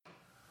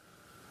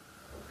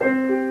Hello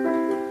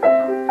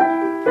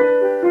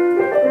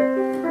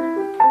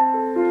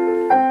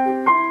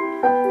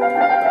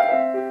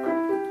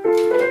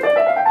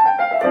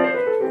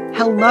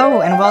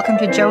and welcome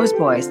to Joe's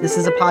Boys. This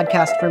is a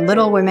podcast for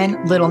little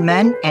women, little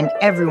men, and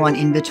everyone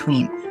in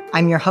between.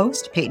 I'm your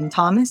host, Peyton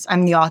Thomas.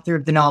 I'm the author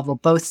of the novel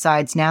Both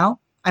Sides Now.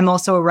 I'm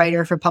also a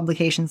writer for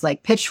publications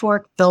like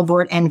Pitchfork,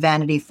 Billboard, and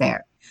Vanity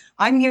Fair.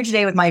 I'm here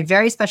today with my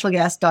very special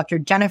guest, Dr.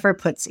 Jennifer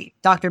Putzi.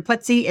 Dr.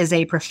 Putzi is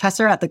a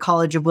professor at the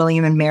College of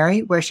William and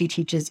Mary, where she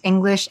teaches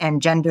English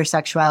and gender,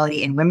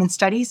 sexuality, and women's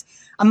studies.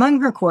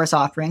 Among her course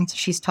offerings,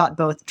 she's taught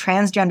both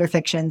transgender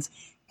fictions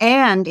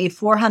and a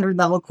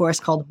 400-level course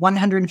called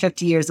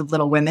 150 Years of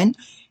Little Women.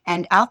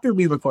 And after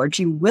we record,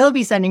 she will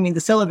be sending me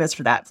the syllabus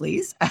for that,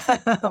 please.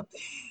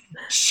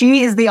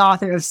 She is the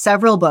author of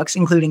several books,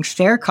 including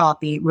Fair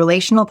Copy,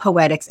 Relational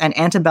Poetics, and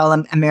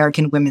Antebellum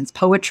American Women's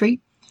Poetry,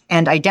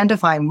 and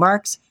Identifying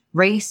Marks,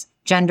 Race,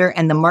 Gender,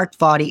 and the Marked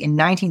Body in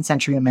 19th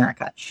Century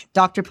America.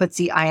 Dr.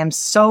 Putzi, I am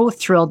so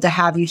thrilled to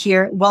have you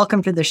here.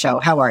 Welcome to the show.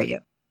 How are you?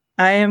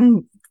 I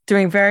am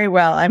doing very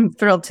well. I'm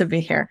thrilled to be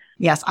here.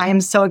 Yes, I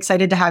am so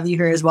excited to have you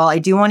here as well. I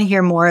do want to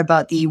hear more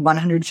about the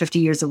 150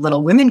 Years of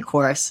Little Women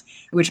course,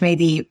 which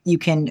maybe you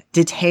can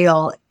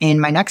detail in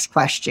my next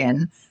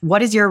question.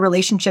 What is your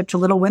relationship to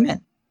Little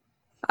Women?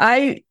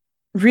 I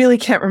really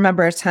can't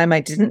remember a time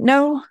I didn't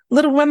know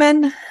Little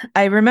Women.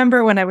 I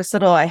remember when I was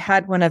little, I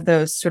had one of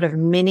those sort of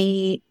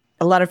mini,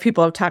 a lot of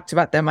people have talked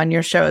about them on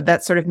your show,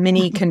 that sort of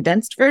mini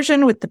condensed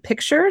version with the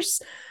pictures.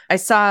 I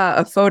saw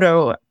a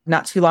photo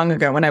not too long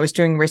ago when I was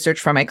doing research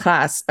for my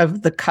class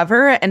of the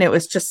cover, and it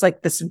was just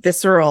like this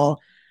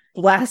visceral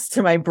blast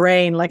to my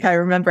brain. Like I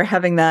remember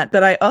having that.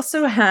 But I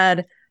also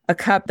had a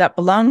cup that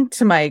belonged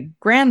to my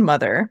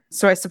grandmother.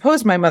 So I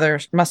suppose my mother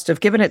must have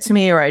given it to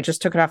me, or I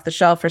just took it off the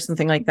shelf or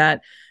something like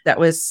that. That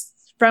was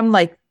from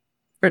like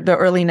the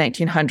early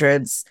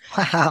 1900s.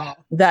 Wow.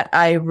 That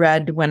I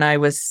read when I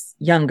was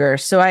younger.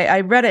 So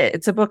I read it.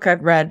 It's a book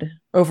I've read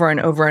over and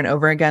over and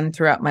over again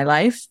throughout my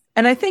life.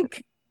 And I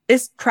think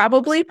is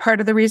probably part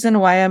of the reason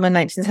why I'm a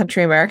 19th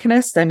century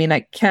Americanist. I mean,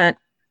 I can't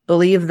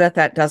believe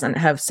that doesn't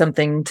have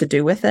something to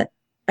do with it.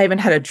 I even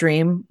had a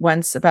dream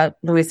once about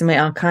Louisa May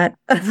Alcott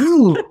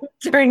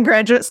during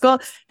graduate school.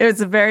 It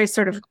was a very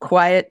sort of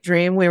quiet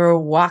dream. We were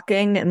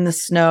walking in the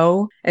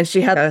snow and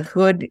she had a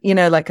hood,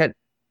 like a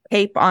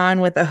cape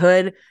on with a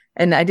hood.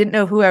 And I didn't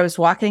know who I was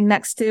walking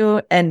next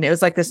to. And it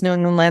was like this New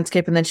England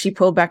landscape. And then she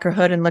pulled back her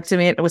hood and looked at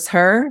me. It was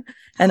her.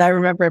 And I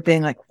remember it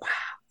being like, wow.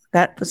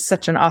 That was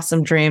such an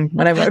awesome dream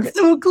when I woke up.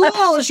 So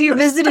cool. She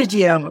visited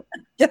you.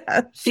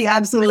 Yeah. She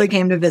absolutely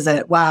came to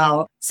visit.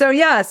 Wow. So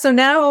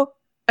now,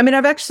 I mean,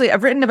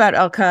 I've written about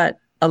Alcott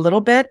a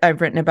little bit.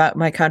 I've written about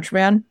My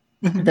Contraband,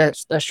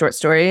 the short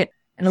story,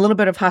 and a little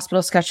bit of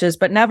Hospital Sketches,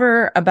 but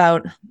never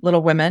about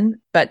Little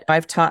Women. But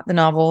I've taught the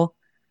novel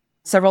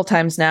several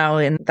times now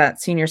in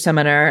that senior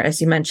seminar, as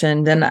you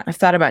mentioned. And I've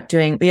thought about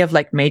we have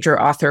like major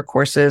author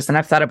courses, and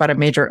I've thought about a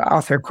major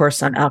author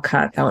course on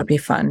Alcott. That would be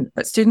fun.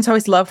 But students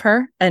always love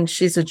her, and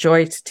she's a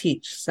joy to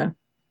teach. So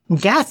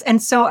yes. And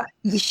so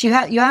you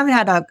haven't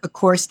had a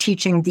course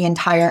teaching the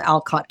entire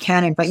Alcott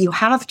canon, but you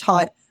have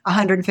taught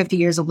 150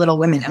 Years of Little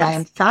Women. And I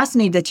am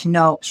fascinated to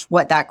know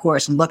what that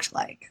course looked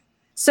like.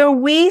 So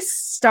we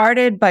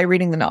started by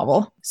reading the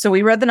novel. So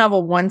we read the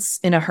novel once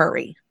in a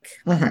hurry.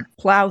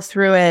 Plow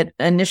through it,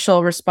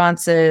 initial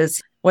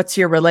responses, what's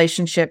your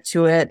relationship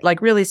to it,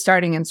 like really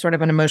starting in sort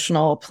of an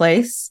emotional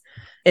place.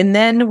 And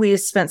then we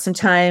spent some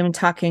time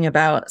talking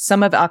about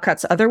some of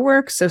Alcott's other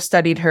work. So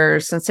studied her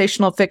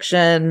sensational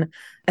fiction.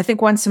 I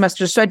think one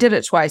semester, so I did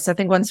it twice. I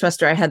think one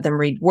semester I had them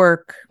read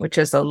Work, which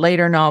is a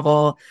later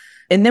novel.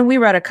 And then we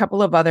read a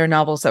couple of other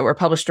novels that were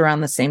published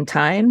around the same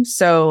time.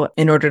 So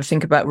in order to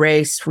think about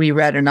race, we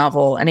read an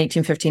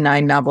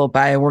 1859 novel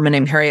by a woman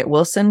named Harriet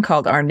Wilson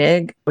called Our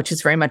Nig, which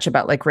is very much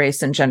about like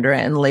race and gender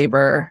and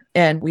labor.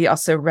 And we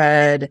also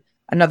read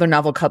another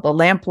novel called The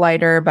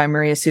Lamplighter by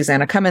Maria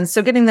Susanna Cummins.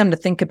 So getting them to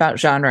think about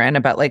genre and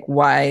about like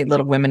why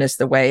Little Women is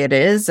the way it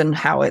is and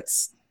how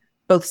it's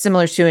both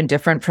similar to and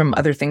different from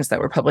other things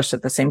that were published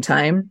at the same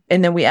time.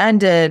 And then we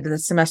ended the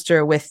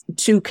semester with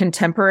two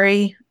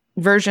contemporary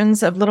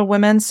versions of Little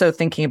Women. So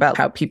thinking about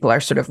how people are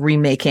sort of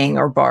remaking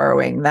or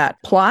borrowing that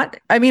plot.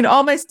 I mean,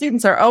 all my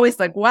students are always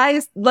like,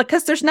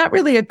 because there's not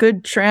really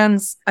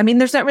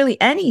there's not really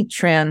any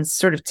trans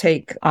sort of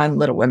take on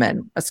Little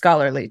Women, a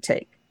scholarly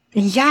take.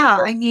 Yeah,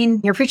 I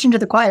mean, you're preaching to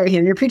the choir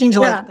here. You're preaching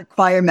to like the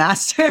choir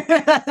master.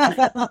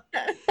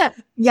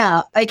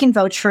 Yeah, I can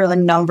vouch for a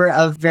number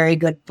of very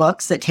good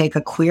books that take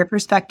a queer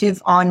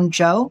perspective on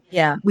Jo.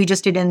 Yeah. We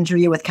just did an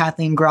interview with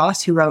Kathleen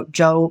Gross, who wrote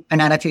Jo, an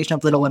adaptation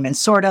of Little Women,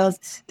 sort of.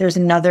 There's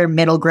another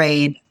middle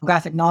grade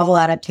graphic novel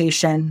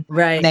adaptation,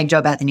 right? Meg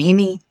Jo Beth and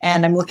Amy.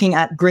 And I'm looking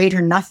at Great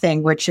or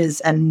Nothing, which is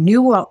a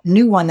new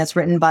one that's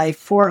written by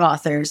 4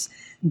 authors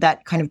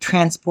that kind of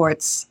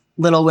transports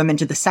Little Women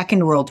to the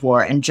Second World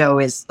War, and Jo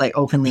is like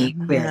openly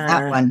queer in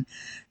that one.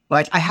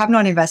 But I have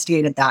not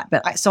investigated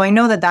that. So I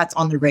know that that's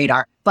on the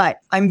radar. But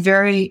I'm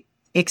very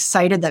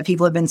excited that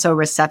people have been so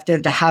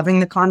receptive to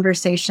having the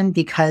conversation,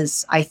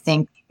 because I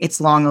think it's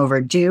long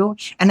overdue.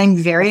 And I'm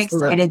very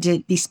Absolutely. excited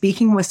to be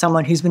speaking with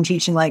someone who's been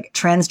teaching like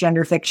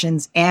transgender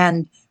fictions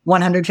and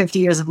 150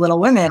 Years of Little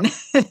Women.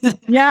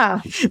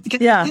 Yeah.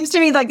 Because Yeah. it seems to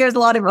me like there's a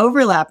lot of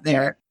overlap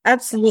there.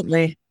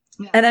 Absolutely.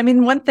 And I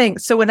mean, one thing,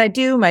 so when I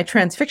do my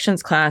trans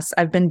fictions class,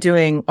 I've been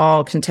doing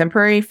all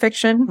contemporary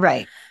fiction.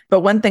 Right. But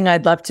one thing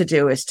I'd love to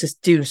do is to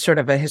do sort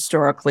of a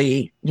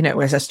historical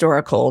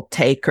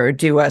take, or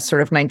do a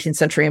sort of 19th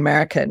century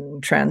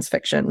American trans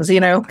fictions,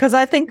 because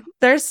I think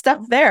there's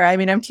stuff there. I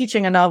mean, I'm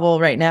teaching a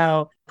novel right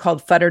now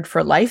called Fettered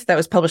for Life that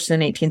was published in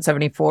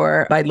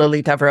 1874 by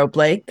Lily Devereaux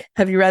Blake.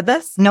 Have you read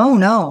this?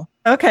 No.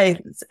 Okay.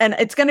 And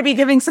it's going to be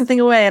giving something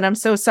away, and I'm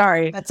so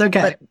sorry. That's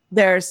okay. But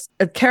there's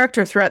a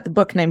character throughout the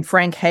book named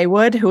Frank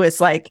Haywood, who is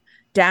like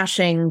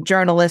dashing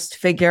journalist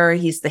figure.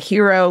 He's the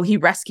hero. He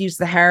rescues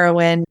the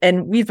heroine.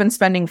 And we've been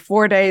spending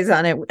 4 days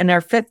on it. And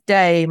our 5th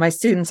day, my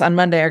students on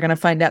Monday are going to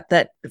find out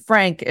that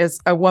Frank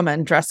is a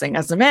woman dressing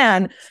as a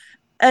man.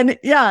 And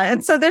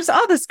and so there's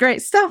all this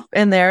great stuff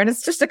in there. And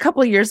it's just a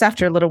couple of years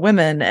after Little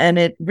Women. And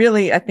it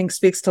really, I think,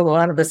 speaks to a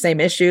lot of the same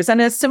issues, and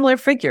a similar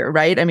figure,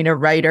 right? I mean, a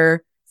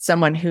writer,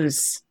 someone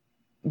who's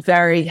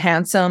very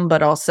handsome,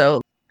 but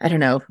also, I don't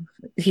know,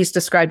 he's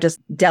described as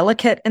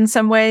delicate in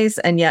some ways,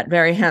 and yet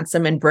very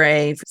handsome and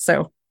brave.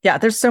 So yeah,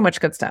 there's so much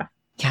good stuff.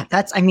 Yeah,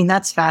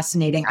 that's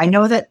fascinating. I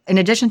know that in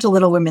addition to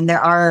Little Women, there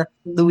are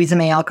Louisa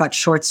May Alcott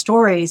short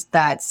stories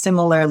that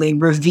similarly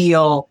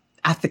reveal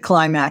at the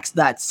climax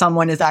that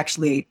someone is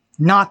actually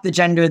not the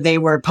gender they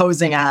were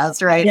posing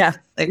as, right? Yeah.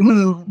 Like,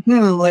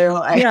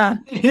 Yeah.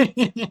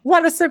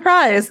 What a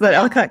surprise that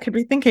Alcott could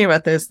be thinking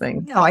about those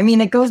things. No, I mean,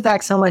 it goes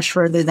back so much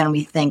further than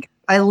we think.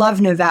 I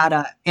love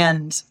Nevada,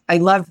 and I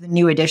love the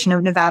new edition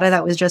of Nevada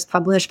that was just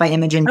published by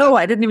Imogen. Oh,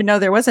 I didn't even know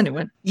there was a new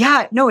one.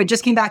 Yeah, no, it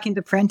just came back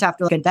into print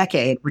after like a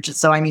decade,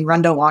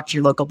 run to walk to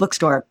your local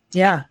bookstore.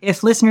 Yeah.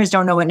 If listeners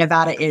don't know what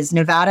Nevada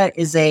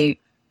is a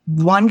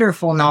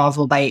wonderful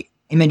novel by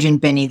Imogen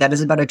Binney that is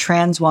about a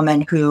trans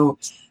woman who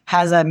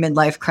has a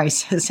midlife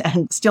crisis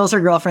and steals her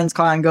girlfriend's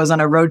car and goes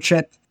on a road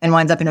trip and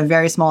winds up in a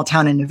very small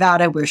town in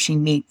Nevada where she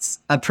meets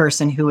a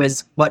person who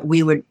is what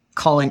we would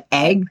call an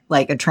egg,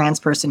 like a trans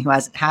person who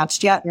hasn't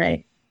hatched yet.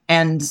 Right.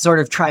 And sort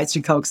of tries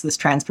to coax this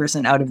trans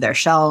person out of their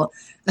shell.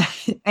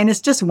 And it's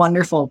just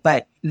wonderful.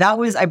 But that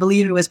was, I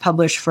believe it was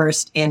published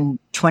first in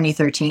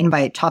 2013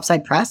 by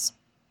Topside Press.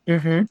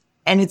 Mm-hmm.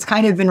 And it's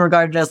kind of been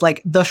regarded as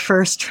like the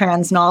first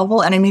trans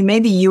novel. And I mean,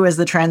 maybe you as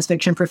the trans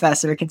fiction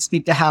professor can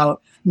speak to how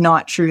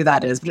not true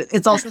that is. But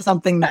it's also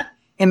something that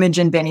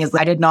Imogen Binney is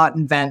like, I did not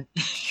invent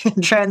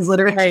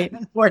transliteration, right,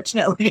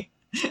 unfortunately.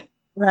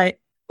 Right.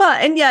 Well,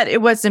 and yet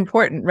it was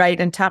important, right?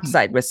 And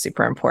Topside was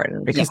super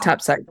important because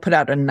Topside put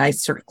out a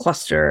nice sort of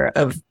cluster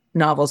of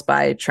novels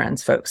by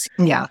trans folks.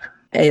 Yeah.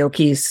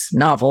 Aoki's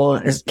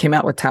novel came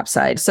out with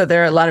Topside. So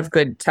there are a lot of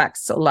good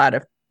texts, a lot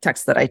of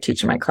texts that I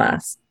teach in my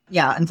class.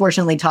 Yeah,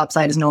 unfortunately,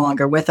 Topside is no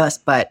longer with us,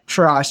 but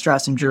Farrar,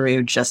 Straus, and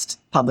Giroux just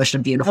published a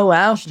beautiful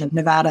edition of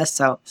Nevada,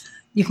 so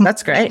you can.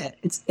 That's great.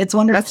 It's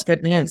wonderful. That's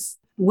good news.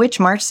 Which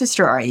March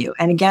sister are you?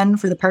 And again,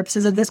 for the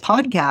purposes of this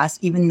podcast,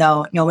 even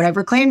though no one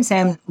ever claims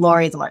him,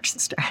 Laurie's a March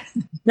sister.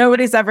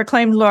 Nobody's ever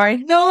claimed Laurie.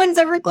 No one's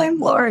ever claimed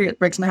Laurie. It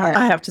breaks my heart.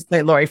 I have to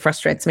say, Laurie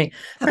frustrates me.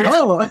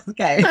 Oh,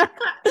 okay.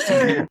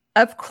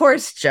 Of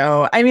course,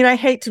 Joe. I mean, I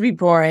hate to be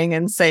boring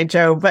and say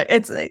Joe, but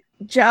it's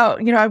Joe.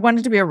 I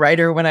wanted to be a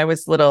writer when I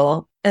was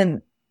little.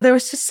 And there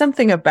was just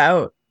something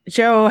about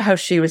Jo, how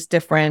she was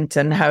different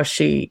and how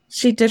she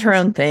did her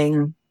own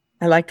thing.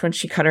 I liked when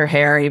she cut her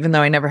hair, even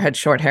though I never had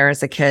short hair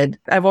as a kid.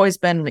 I've always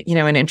been,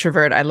 an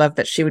introvert. I love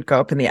that she would go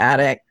up in the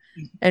attic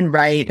and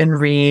write and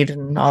read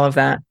and all of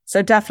that.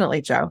 So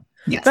definitely Jo.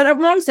 Yes. But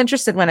I'm always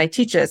interested when I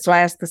teach it. So I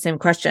ask the same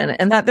question,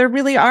 and that there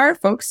really are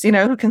folks,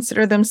 who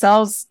consider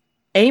themselves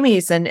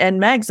Amy's and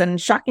Meg's and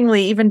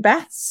shockingly even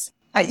Beth's.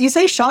 You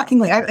say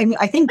shockingly.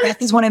 I think Beth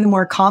is one of the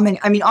more common.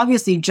 I mean,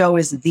 obviously, Jo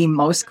is the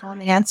most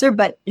common answer,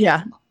 but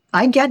yeah,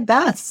 I get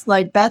Beth's.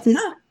 Like Beth is.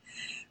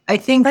 I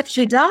think, but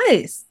she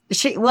dies.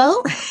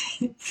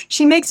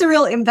 She makes a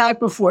real impact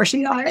before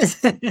she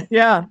dies.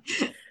 Yeah.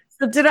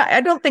 So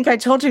I don't think I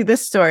told you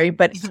this story,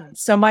 but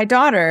so my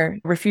daughter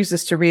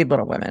refuses to read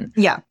Little Women.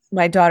 Yeah.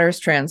 My daughter's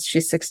trans.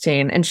 She's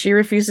 16 and she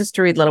refuses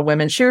to read Little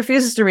Women. She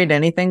refuses to read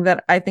anything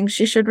that I think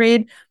she should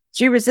read.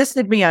 She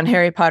resisted me on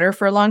Harry Potter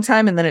for a long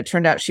time. And then it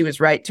turned out she was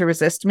right to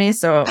resist me.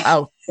 So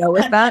I'll go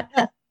with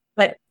that.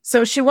 But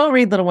so she won't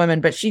read Little Women,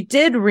 but she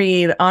did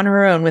read on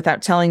her own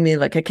without telling me,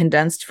 like a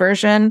condensed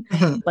version.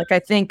 Like I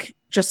think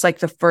just like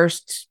the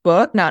first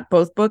book, not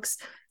both books.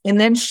 And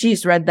then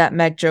she's read that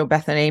Meg, Jo,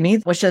 Beth, and Amy,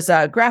 which is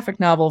a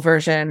graphic novel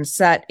version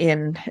set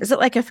in, is it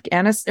like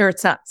Afghanistan? Or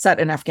it's not set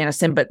in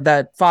Afghanistan, but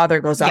the father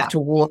goes off to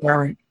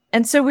war.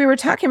 And so we were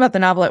talking about the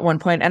novel at one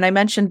point, and I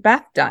mentioned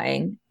Beth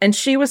dying. And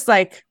she was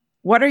like,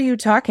 "What are you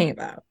talking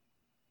about?"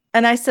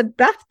 And I said,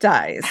 "Beth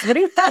dies. What do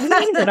you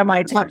mean? What am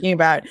I talking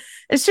about?"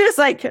 And she was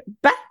like,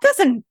 "Beth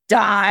doesn't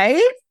die."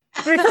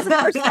 Because of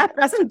course Beth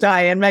doesn't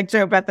die in Meg,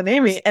 Jo, Beth, and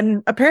Amy,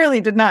 and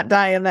apparently did not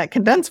die in that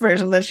condensed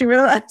version that she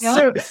realized. Yeah.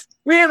 So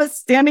we have a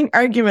standing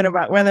argument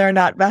about whether or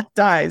not Beth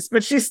dies,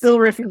 but she still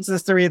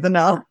refuses to read the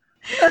novel.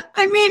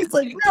 I mean, It's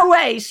like, no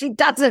way, she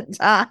doesn't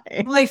die.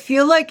 well, I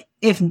feel like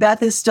if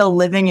Beth is still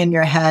living in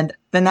your head,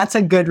 then that's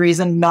a good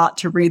reason not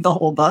to read the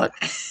whole book.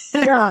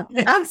 Yeah,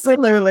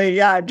 absolutely.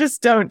 Yeah,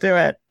 just don't do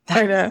it.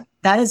 I know.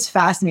 That is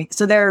fascinating.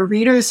 So there are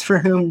readers for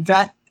whom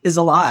Beth is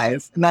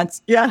alive, and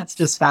that's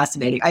just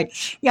fascinating.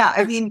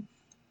 I mean,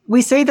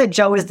 we say that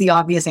Joe is the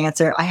obvious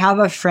answer. I have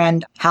a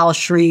friend, Hal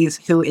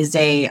Shreves, who is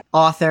a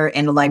author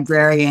and a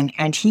librarian,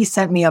 and he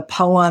sent me a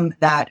poem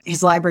that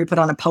his library put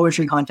on a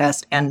poetry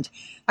contest, and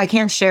I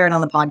can't share it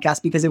on the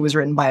podcast because it was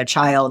written by a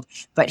child,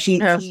 but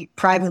he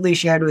privately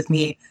shared with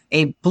me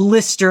a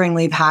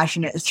blisteringly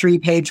passionate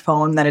 3-page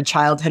poem that a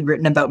child had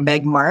written about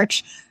Meg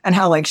March and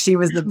how like she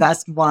was the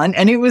best one.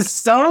 And it was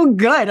so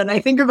good. And I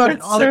think about it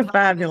all so the time.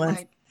 fabulous.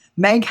 Like,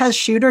 Meg has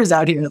shooters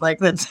out here. Like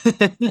that's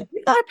You're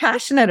not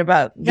passionate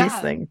about these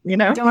things, you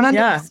know? Don't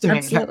underestimate.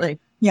 Absolutely.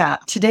 Yeah.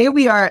 Today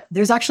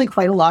there's actually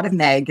quite a lot of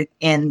Meg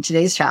in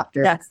today's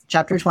chapter. Yes.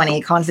 Chapter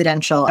 20,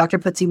 Confidential. Dr.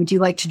 Putzi, would you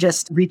like to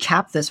just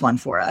recap this one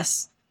for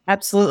us?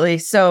 Absolutely.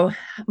 So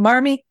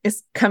Marmee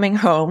is coming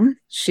home.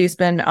 She's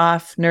been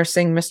off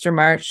nursing Mr.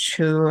 March,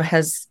 who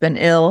has been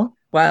ill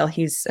while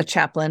he's a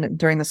chaplain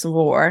during the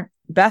Civil War.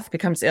 Beth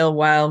becomes ill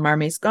while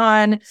Marmee's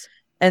gone.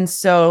 And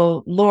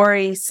so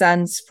Laurie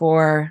sends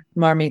for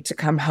Marmee to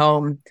come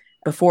home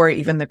before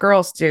even the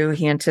girls do.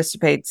 He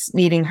anticipates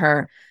needing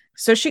her.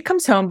 So she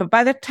comes home, but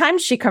by the time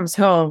she comes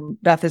home,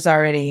 Beth is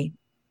already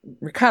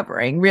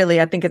recovering.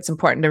 Really, I think it's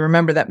important to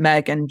remember that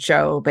Meg and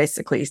Joe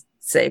basically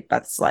saved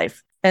Beth's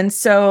life. And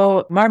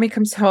so Marmee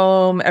comes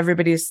home.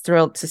 Everybody's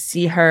thrilled to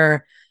see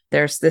her.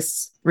 There's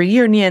this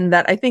reunion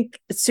that I think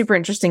it's super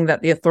interesting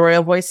that the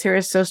authorial voice here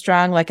is so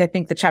strong. Like, I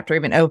think the chapter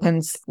even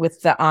opens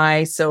with the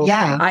I. So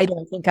yeah. I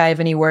don't think I have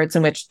any words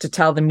in which to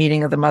tell the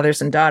meeting of the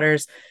mothers and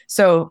daughters.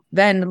 So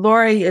then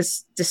Laurie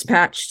is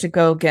dispatched to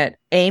go get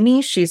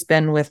Amy. She's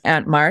been with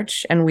Aunt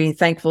March. And we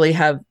thankfully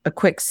have a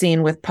quick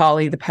scene with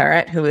Polly the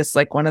parrot, who is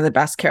like one of the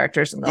best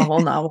characters in the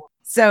whole novel.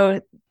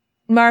 So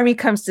Marmee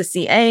comes to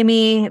see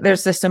Amy.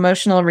 There's this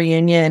emotional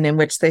reunion in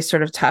which they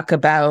sort of talk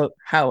about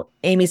how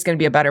Amy's going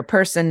to be a better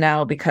person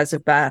now because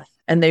of Beth.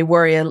 And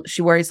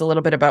she worries a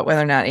little bit about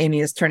whether or not Amy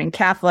is turning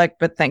Catholic,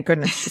 but thank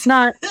goodness she's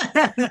not.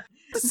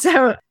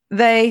 So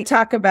they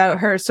talk about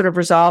her sort of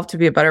resolve to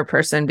be a better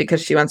person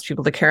because she wants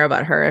people to care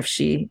about her if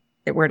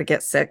it were to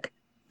get sick.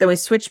 Then we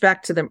switch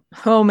back to the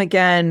home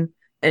again.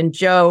 And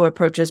Joe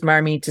approaches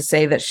Marmee to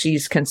say that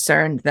she's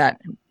concerned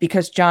that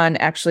because John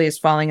actually is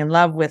falling in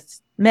love with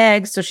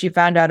Meg, so she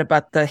found out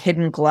about the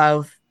hidden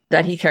glove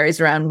that he carries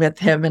around with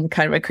him in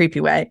kind of a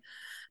creepy way.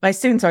 My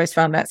students always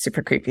found that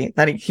super creepy,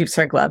 that he keeps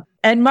her glove.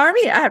 And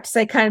Marmee, I have to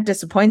say, kind of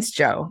disappoints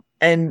Joe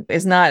and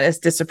is not as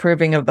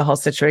disapproving of the whole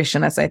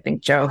situation as I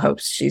think Joe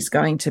hopes she's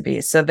going to be.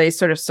 So they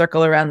sort of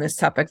circle around this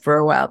topic for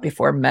a while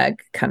before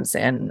Meg comes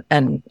in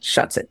and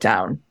shuts it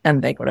down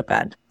and they go to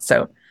bed.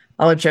 So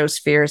all of Joe's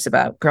fears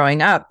about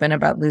growing up and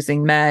about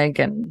losing Meg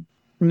and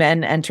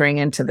men entering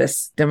into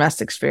this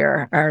domestic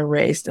sphere are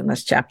raised in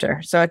this chapter.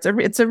 So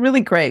it's a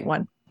really great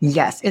one.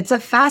 Yes, it's a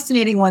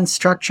fascinating one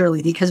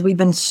structurally because we've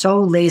been so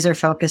laser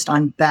focused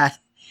on Beth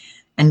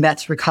and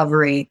Beth's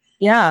recovery.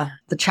 Yeah.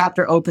 The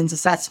chapter opens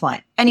as that's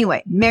fine.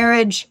 Anyway,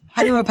 marriage,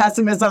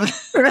 pessimism.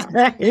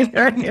 Right.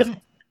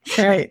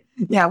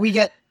 Yeah, we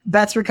get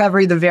Beth's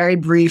recovery, the very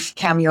brief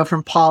cameo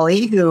from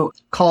Polly, who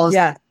calls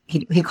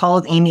he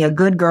calls Amy a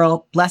good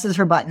girl, blesses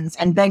her buttons,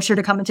 and begs her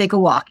to come and take a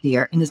walk,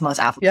 dear, in his most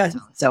affable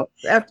tone. So,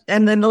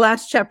 and then the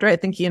last chapter, I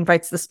think he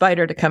invites the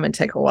spider to come and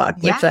take a walk,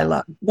 which I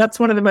love. That's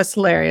one of the most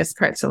hilarious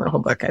parts of the whole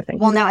book, I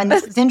think. Well, now, and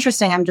this is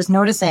interesting. I'm just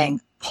noticing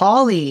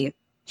Polly,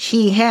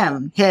 she,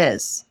 him,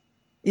 his.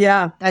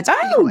 Yeah. That's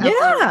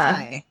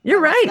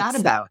You're right.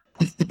 What's that about?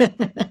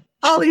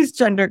 Polly's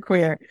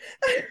genderqueer.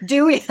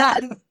 Do we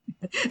have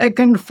a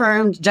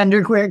confirmed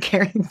genderqueer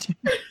character?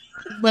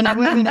 When I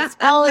went, it's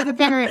Polly the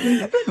parrot.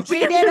 We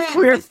did it.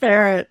 Queer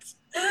parrot.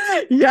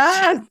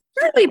 Yes.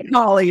 Really,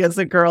 Polly is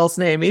a girl's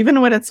name, even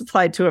when it's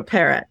applied to a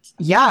parrot.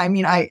 Yeah. I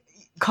mean, I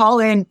call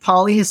in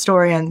Polly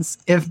historians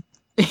if,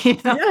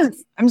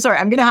 yes. I'm sorry,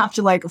 I'm going to have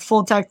to like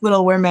full tech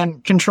Little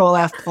Women Control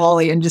F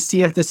Polly and just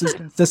see if this is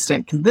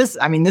consistent. Because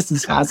this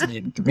is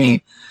fascinating to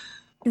me.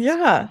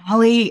 Yeah.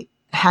 Polly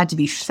had to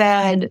be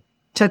fed,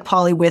 took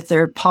Polly with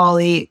her.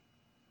 Polly's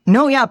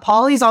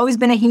always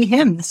been a he,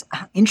 him.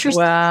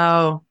 Interesting.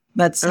 Wow.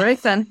 That's all right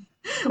then.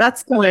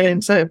 That's going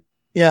into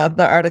the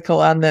article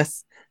on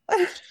this.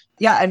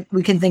 Yeah, and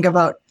we can think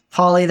about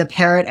Polly the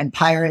parrot and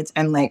pirates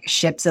and like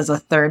ships as a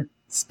third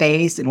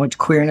space in which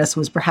queerness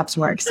was perhaps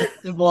more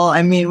acceptable.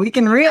 I mean, we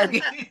can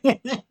really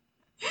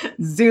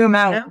zoom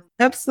out. Yeah,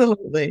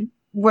 absolutely.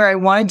 Where I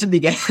wanted to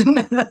begin.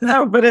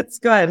 No, but it's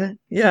good.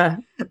 Yeah.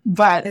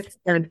 But it's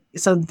good.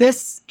 So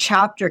this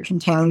chapter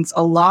contains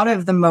a lot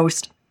of the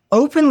most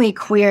openly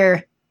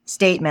queer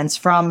statements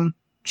from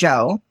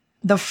Joe.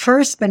 The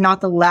first, but not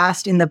the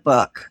last in the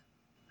book,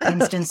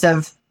 instance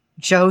of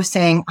Joe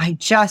saying, I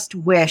just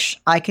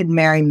wish I could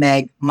marry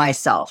Meg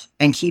myself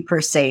and keep her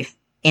safe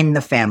in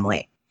the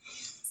family.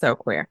 So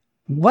queer.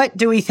 What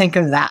do we think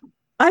of that?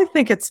 I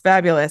think it's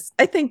fabulous.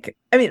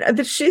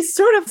 She's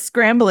sort of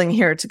scrambling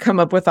here to come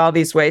up with all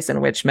these ways in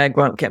which Meg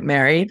won't get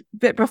married.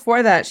 But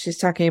before that, she's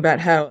talking about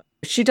how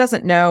she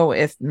doesn't know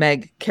if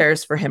Meg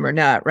cares for him or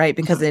not, right?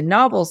 Because in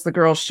novels, the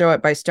girls show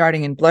it by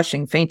starting and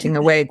blushing, fainting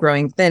away,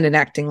 growing thin, and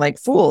acting like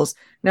fools.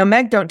 Now,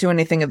 Meg don't do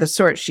anything of the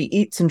sort. She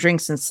eats and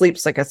drinks and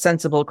sleeps like a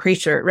sensible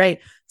creature, right?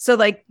 So,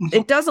 like,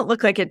 it doesn't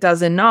look like it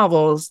does in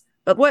novels,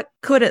 but what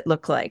could it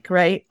look like,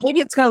 right?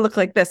 Maybe it's going to look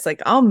like this.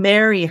 Like, I'll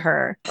marry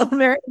her. I'll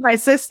marry my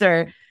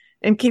sister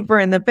and keep her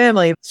in the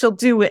family. She'll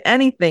do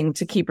anything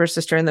to keep her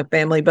sister in the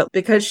family. But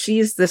because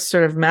she's this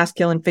sort of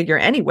masculine figure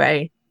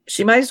anyway,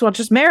 she might as well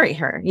just marry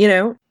her, you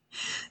know?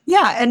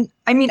 Yeah. And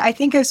I mean, I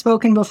think I've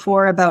spoken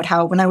before about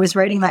how when I was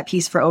writing that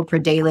piece for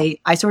Oprah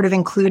Daily, I sort of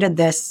included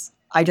this,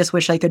 I just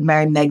wish I could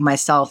marry Meg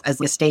myself,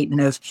 as a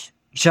statement of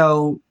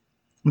Jo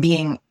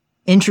being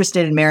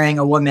interested in marrying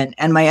a woman.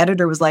 And my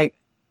editor was like,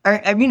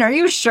 are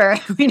you sure?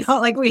 We don't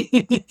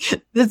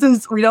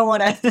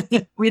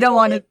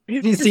want to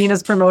be seen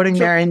as promoting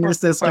marrying your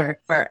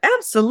sister.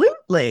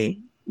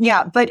 Absolutely.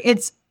 Yeah. But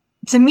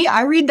to me,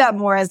 I read that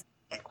more as,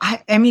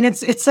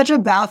 it's such a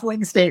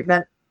baffling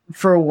statement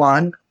for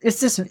one. It's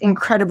just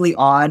incredibly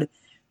odd,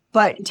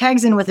 but it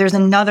tags in with, there's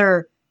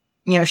another,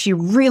 she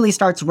really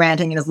starts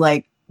ranting and is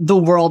like, the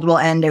world will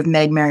end if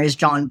Meg marries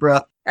John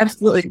Brooke.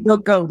 Absolutely. They'll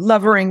go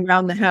lovering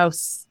around the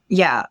house.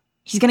 Yeah.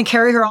 He's going to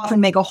carry her off and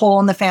make a hole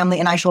in the family,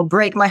 and I shall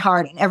break my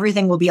heart, and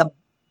everything will be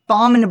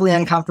abominably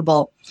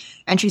uncomfortable.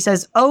 And she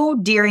says, oh,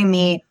 dearie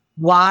me,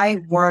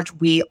 why weren't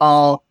we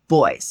all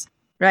boys?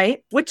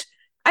 Right? Which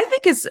I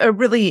think is a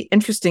really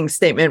interesting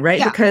statement, right?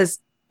 Yeah. Because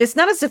it's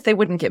not as if they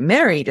wouldn't get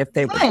married if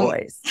they were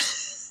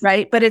boys,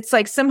 right? But it's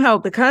like somehow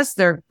because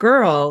they're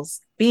girls,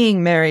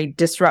 being married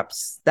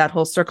disrupts that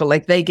whole circle.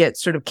 Like they get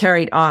sort of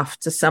carried off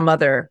to some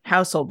other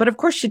household. But of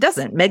course she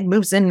doesn't. Meg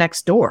moves in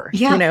next door,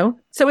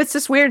 So it's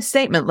this weird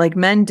statement, like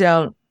men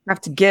don't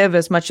have to give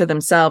as much of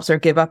themselves or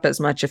give up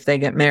as much if they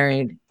get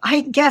married.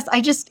 I guess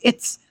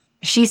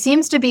she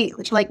seems to be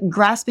like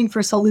grasping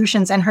for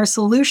solutions, and her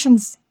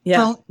solutions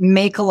don't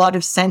make a lot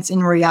of sense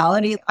in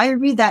reality. I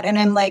read that and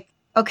I'm like,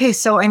 okay,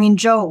 so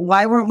Jo,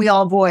 why weren't we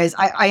all boys?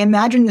 I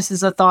imagine this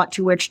is a thought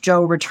to which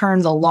Jo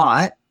returns a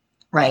lot.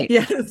 Right.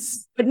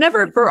 Yes. But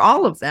never for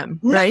all of them.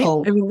 Right.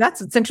 No. That's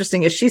what's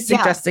interesting is she's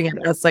suggesting it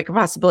as like a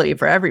possibility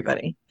for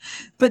everybody.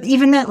 But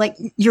even that, like,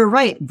 you're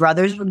right.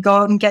 Brothers would go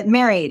out and get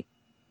married.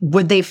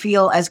 Would they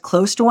feel as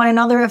close to one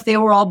another if they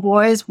were all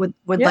boys?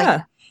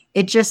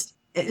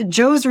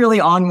 Jo's really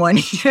on one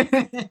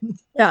here.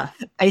 Yeah.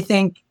 I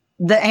think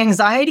the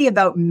anxiety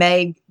about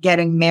Meg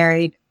getting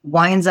married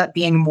winds up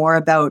being more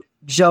about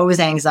Jo's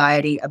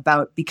anxiety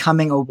about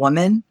becoming a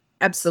woman.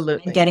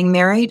 Absolutely. Getting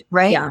married,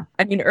 right? Yeah.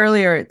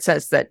 Earlier it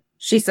says that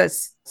she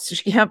says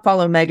she can't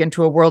follow Meg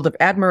into a world of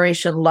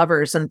admiration,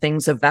 lovers, and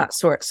things of that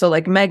sort. So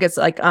like Meg is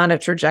like on a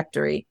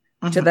trajectory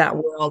to that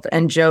world,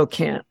 and Jo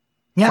can't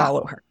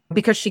follow her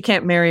because she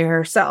can't marry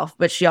herself,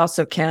 but she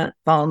also can't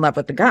fall in love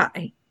with the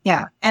guy.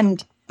 Yeah.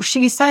 And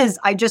she says,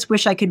 I just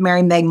wish I could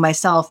marry Meg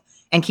myself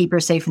and keep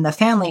her safe in the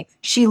family.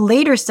 She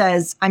later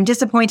says, I'm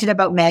disappointed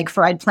about Meg,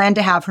 for I'd planned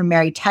to have her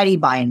marry Teddy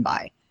by and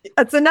by.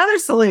 That's another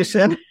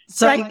solution.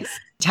 So right.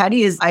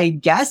 Teddy is, I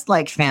guess,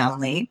 like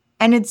family.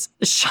 And it's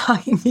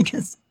shocking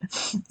because...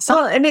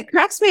 and it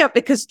cracks me up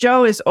because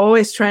Jo is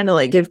always trying to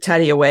like give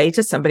Teddy away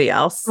to somebody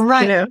else.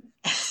 Right.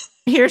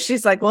 Here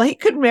she's like, well, he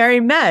could marry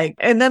Meg.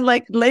 And then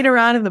like later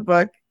on in the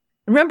book,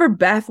 remember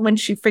Beth, when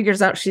she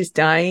figures out she's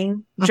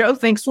dying, Jo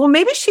thinks, well,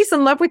 maybe she's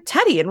in love with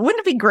Teddy. And wouldn't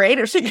it be great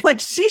if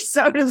she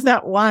so does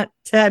not want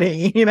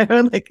Teddy,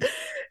 like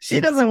she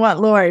doesn't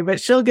want Lori,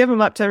 but she'll give him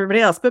up to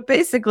everybody else. But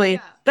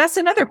basically, that's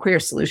another queer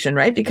solution,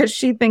 right? Because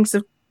she thinks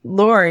of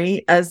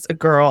Lori as a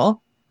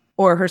girl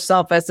or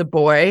herself as a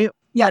boy.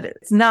 Yeah,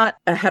 it's not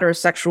a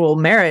heterosexual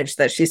marriage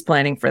that she's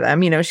planning for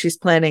them. She's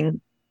planning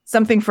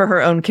something for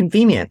her own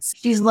convenience.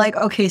 She's like,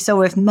 okay,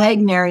 so if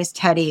Meg marries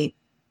Teddy,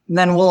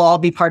 then we'll all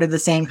be part of the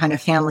same kind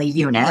of family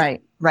unit.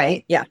 Right.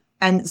 Right? Yeah.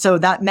 And so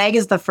that Meg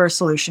is the first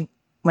solution.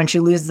 When she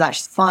loses that,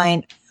 she's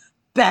fine.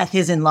 Beth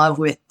is in love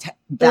with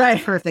Beth.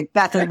 Right. Perfect.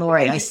 Beth and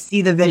Lori. I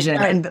see the vision.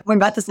 Right. And when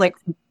Beth is like,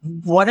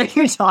 what are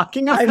you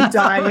talking about? I'm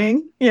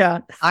dying. Yeah.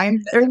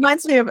 It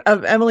reminds me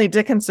of Emily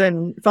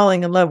Dickinson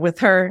falling in love with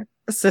her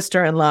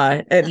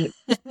sister-in-law and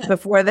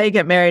before they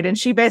get married. And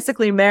she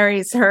basically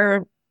marries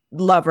her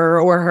lover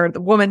or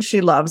the woman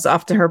she loves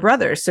off to her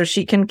brother so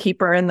she can keep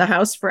her in the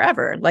house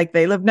forever. Like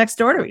they live next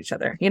door to each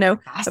other.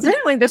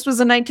 Apparently this was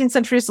a 19th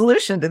century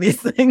solution to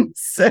these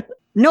things.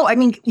 No,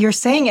 you're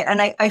saying it.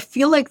 And I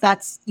feel like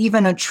that's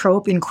even a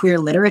trope in queer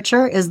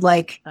literature is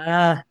like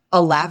a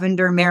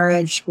lavender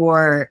marriage,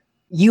 or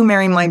you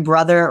marry my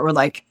brother, or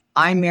like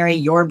I marry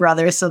your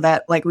brother so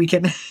that like we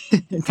can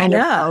kind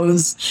of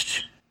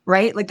pose,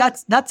 right? Like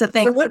that's a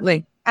thing.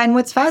 Absolutely. And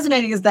what's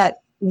fascinating is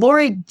that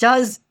Lori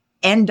does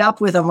end up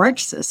with a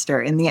merch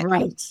sister in the end.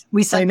 Right.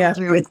 We cycled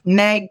through with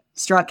Meg,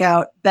 struck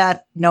out,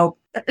 Beth, nope.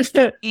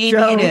 No.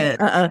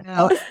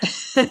 Yeah.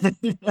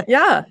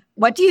 Yeah.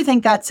 What do you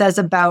think that says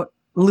about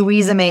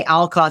Louisa May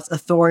Alcott's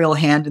authorial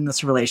hand in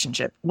this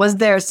relationship? Was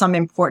there some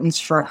importance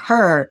for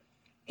her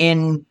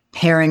in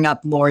pairing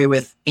up Laurie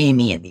with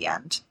Amy in the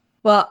end?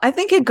 Well, I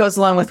think it goes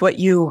along with what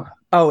you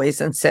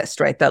always insist,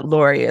 right? That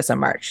Laurie is a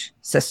March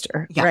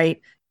sister,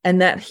 right?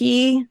 And that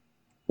he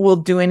will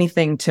do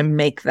anything to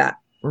make that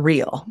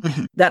real.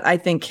 Mm-hmm. That I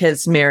think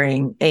his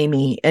marrying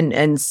Amy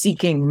and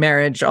seeking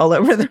marriage all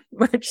over the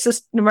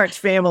March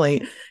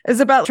family is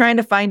about trying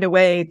to find a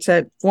way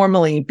to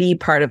formally be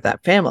part of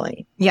that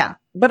family. Yeah.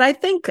 But I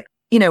think,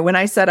 when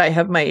I said I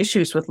have my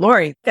issues with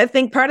Laurie, I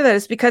think part of that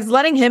is because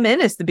letting him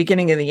in is the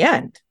beginning of the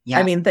end. Yeah.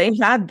 I mean, they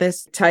had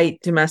this tight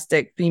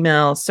domestic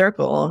female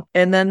circle.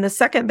 And then the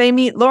second they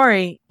meet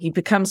Laurie, he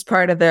becomes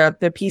part of the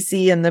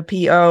PC and the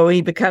PO.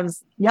 He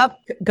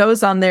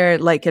goes on their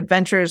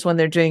adventures when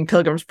they're doing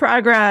Pilgrim's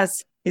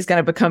Progress. He's going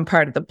to become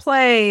part of the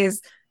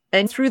plays.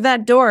 And through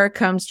that door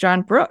comes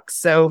John Brooks.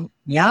 So,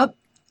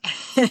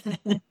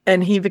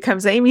 and he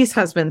becomes Amy's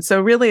husband.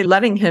 So really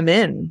letting him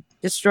in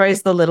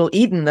destroys the little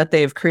Eden that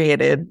they've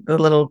created, the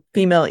little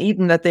female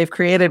Eden that they've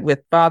created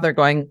with father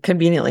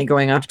conveniently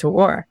going off to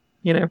war,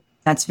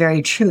 That's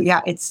very true. Yeah.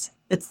 It's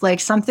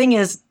like something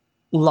is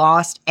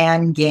lost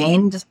and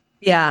gained.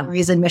 Yeah.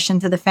 Laurie's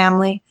admission to the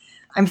family.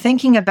 I'm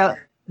thinking about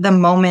the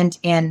moment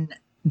in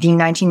the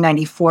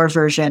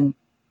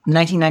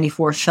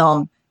 1994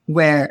 film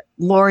where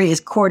Laurie is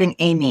courting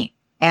Amy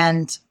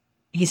and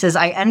he says,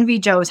 I envy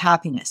Joe's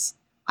happiness.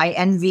 I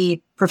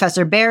envy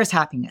Professor Bear's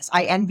happiness.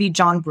 I envy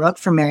John Brooke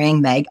for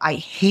marrying Meg. I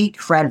hate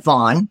Fred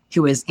Vaughn,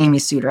 who was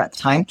Amy's suitor at the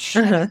time.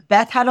 If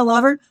Beth had a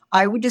lover,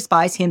 I would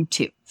despise him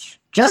too.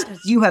 Just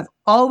as you have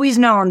always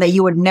known that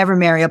you would never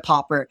marry a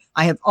pauper,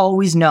 I have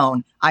always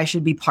known I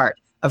should be part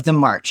of the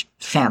March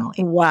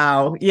family.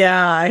 Wow.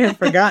 Yeah, I had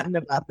forgotten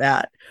about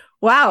that.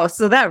 Wow.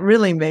 So that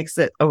really makes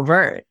it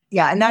overt.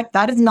 Yeah. And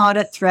that is not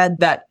a thread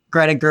that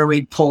Greta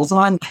Gerwig pulls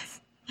on.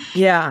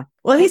 Yeah.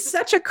 Well, he's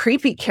such a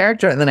creepy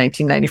character in the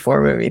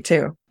 1994 movie,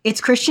 too.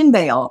 It's Christian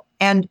Bale.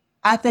 And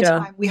at the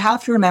time, we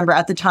have to remember,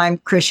 at the time,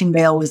 Christian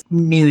Bale was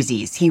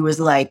Newsies. He was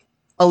like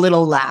a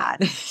little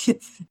lad.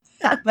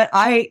 But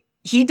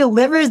he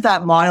delivers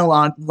that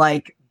monologue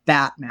like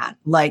Batman,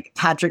 like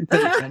Patrick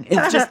Bateman.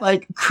 It's just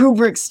like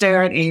Kubrick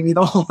stare at Amy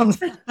the whole time.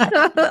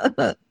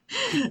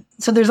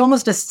 So there's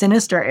almost a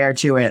sinister air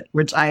to it,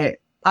 which I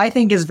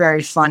think is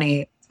very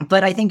funny.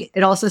 But I think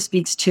it also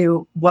speaks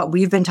to what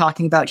we've been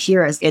talking about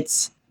here, is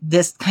it's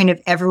this kind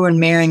of everyone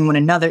marrying one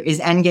another is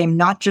endgame,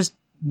 not just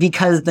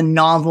because the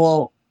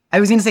novel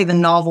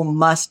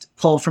must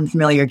pull from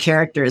familiar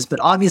characters, but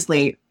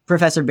obviously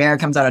Professor Bear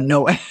comes out of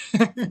nowhere.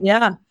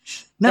 Yeah.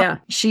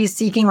 She's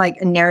seeking like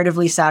a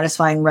narratively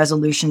satisfying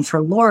resolution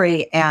for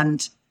Laurie.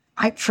 And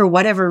for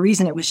whatever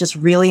reason, it was just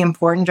really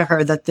important to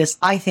her that this,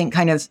 I think,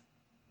 kind of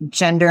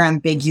gender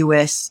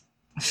ambiguous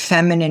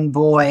feminine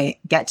boy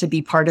get to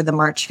be part of the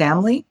March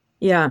family.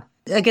 Yeah.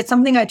 Like, it's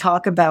something I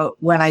talk about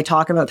when I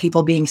talk about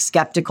people being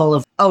skeptical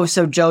of,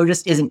 so Joe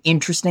just isn't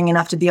interesting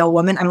enough to be a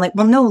woman. I'm like,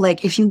 well, no,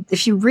 like if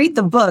you read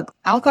the book,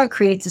 Alcott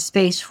creates a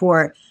space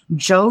for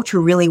Joe to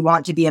really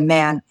want to be a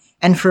man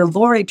and for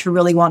Laurie to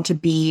really want to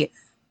be,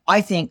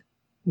 I think,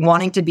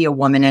 wanting to be a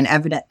woman and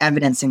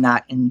evidencing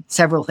that in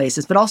several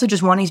places, but also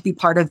just wanting to be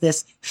part of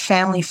this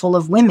family full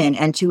of women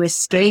and to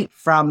escape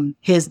from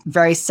his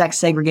very sex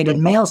segregated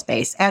male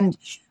space. And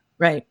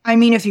right. I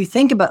mean, if you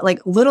think about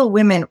like Little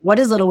Women, what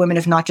is Little Women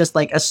if not just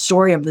like a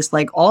story of this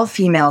like all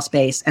female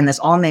space and this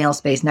all male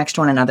space next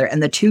to one another,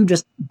 and the two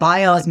just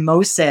by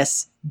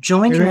osmosis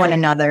joining one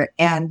another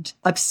and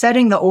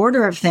upsetting the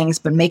order of things,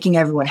 but making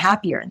everyone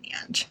happier in the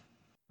end.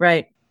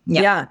 Right.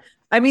 Yeah.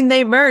 I mean,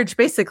 they merge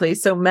basically.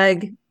 So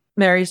Meg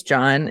marries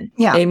John.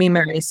 Yeah. Amy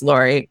marries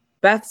Laurie.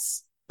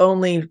 Beth's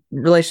only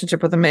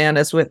relationship with a man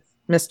is with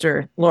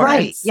Mr. Lawrence.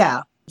 Right.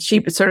 Yeah.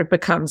 She sort of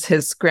becomes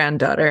his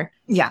granddaughter.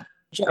 Yeah.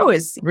 Joe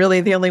is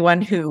really the only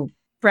one who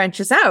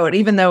branches out,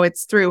 even though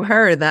it's through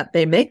her that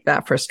they make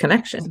that first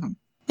connection. Mm-hmm.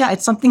 Yeah.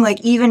 It's something like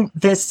even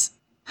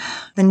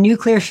the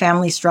nuclear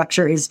family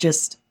structure is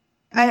just,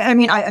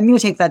 I'm going to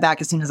take that back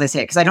as soon as I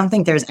say it, because I don't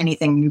think there's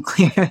anything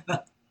nuclear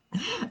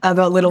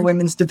about Little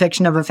Women's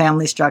depiction of a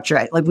family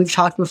structure. Like we've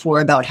talked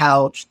before about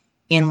how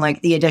in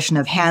like the edition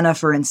of Hannah,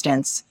 for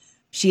instance,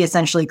 she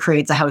essentially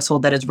creates a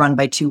household that is run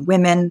by two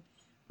women,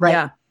 right?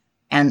 Yeah.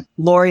 And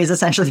Laurie is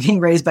essentially being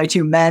raised by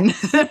two men,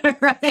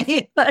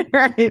 right?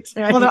 Right.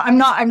 Although I'm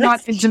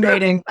not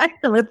intimating. I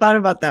never thought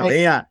about that.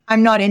 Yeah.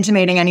 I'm not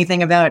intimating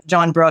anything about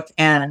John Brooke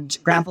and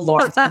Grandpa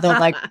Lawrence. Although,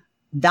 like,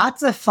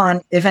 that's a fun,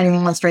 if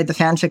anyone wants to write the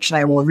fan fiction,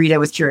 I will read it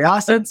with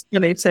curiosity. That's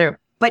me too.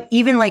 But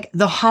even like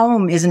the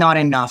home is not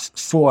enough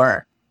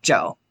for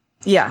Joe.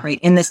 Yeah. Right.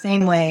 In the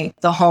same way,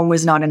 the home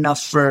was not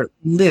enough for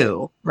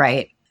Lou.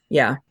 Right.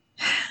 Yeah.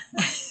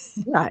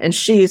 Yeah. And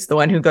she's the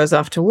one who goes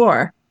off to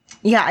war.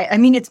 Yeah. I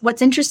mean,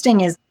 what's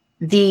interesting is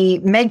the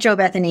Meg, Jo,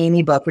 Beth, and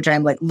Amy book, which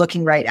I'm like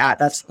looking right at.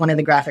 That's one of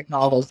the graphic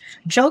novels.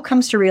 Jo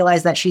comes to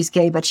realize that she's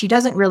gay, but she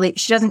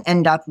doesn't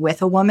end up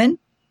with a woman.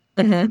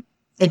 Mm-hmm.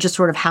 It just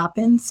sort of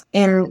happens.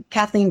 In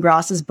Kathleen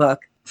Gross's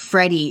book,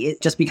 Freddie,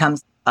 it just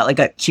becomes like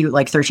a cute,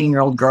 like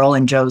 13-year-old girl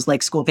in Joe's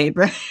like school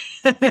paper.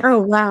 Oh,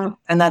 wow.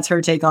 And that's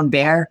her take on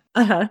Bear.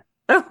 Uh-huh.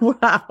 Oh,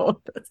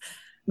 wow.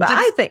 But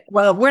I think,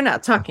 well, we're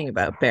not talking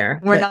about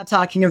Bear. We're not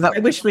talking about. I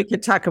wish we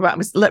could talk about,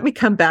 let me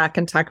come back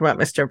and talk about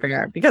Mr.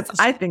 Bear, because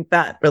I think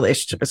that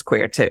relationship is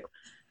queer too.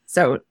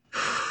 So,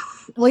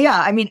 well,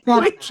 yeah, I mean,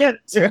 we can't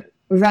do.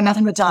 We've got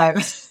nothing but time.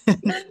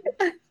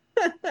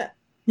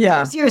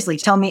 Yeah. Seriously,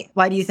 tell me,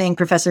 why do you think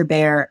Professor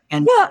Bear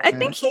and... Well, I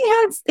think he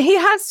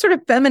has sort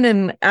of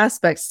feminine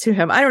aspects to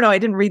him. I don't know. I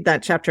didn't read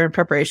that chapter in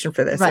preparation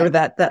for this, or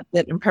that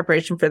in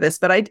preparation for this,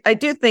 but I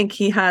do think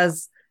he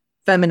has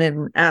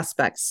feminine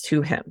aspects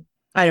to him.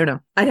 I don't know.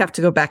 I'd have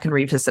to go back and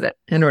revisit it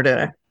in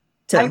order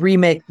to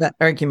remake that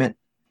argument.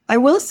 I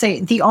will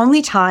say the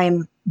only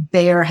time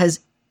Bear has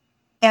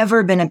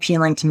ever been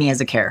appealing to me as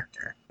a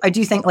character, I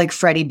do think like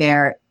Freddie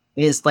Bear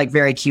is like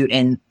very cute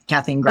in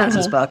Kathleen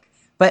Grass's book.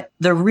 But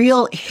the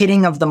real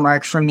hitting of the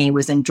mark for me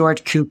was in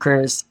George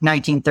Cukor's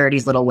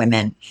 1930s Little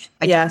Women.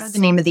 I don't know the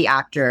name of the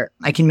actor.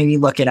 I can maybe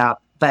look it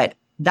up. But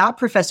that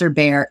Professor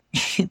Bear,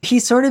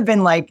 he's sort of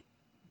been like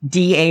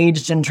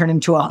de-aged and turned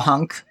into a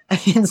hunk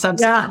in some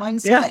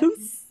ones. Yeah.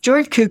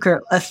 George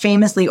Cukor, a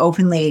famously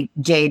openly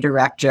gay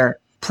director,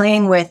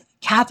 playing with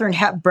Katharine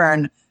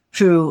Hepburn,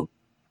 who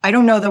I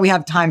don't know that we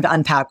have time to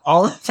unpack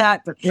all of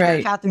that, but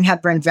Katharine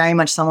Hepburn, very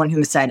much someone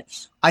who said,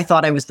 I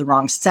thought I was the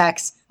wrong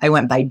sex. I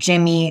went by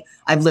Jimmy.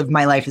 I've lived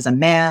my life as a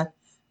man.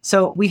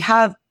 So we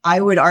have,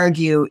 I would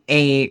argue,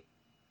 a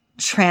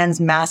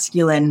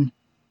transmasculine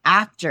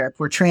actor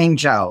portraying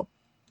Joe,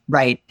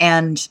 right?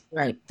 And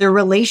the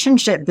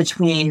relationship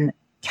between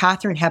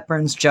Katharine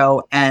Hepburn's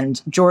Joe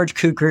and George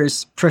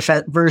Cukor's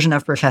version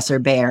of Professor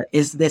Bear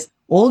is this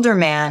older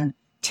man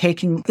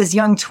taking this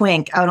young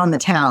twink out on the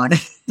town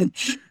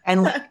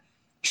and like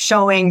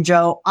showing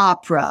Joe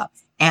opera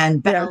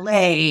and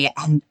ballet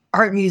and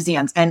art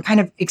museums and kind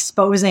of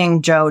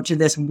exposing Joe to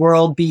this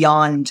world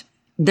beyond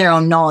their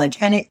own knowledge.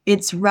 And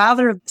it's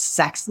rather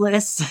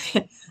sexless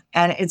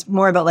and it's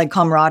more about like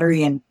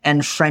camaraderie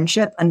and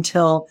friendship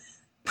until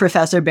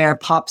Professor Bear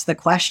pops the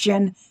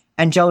question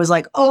and Joe is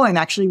like, oh, I'm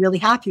actually really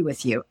happy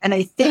with you. And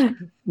I think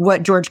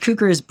what George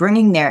Cukor is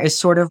bringing there is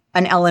sort of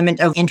an element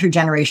of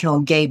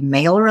intergenerational gay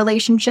male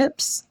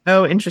relationships.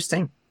 Oh,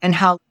 interesting. And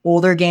how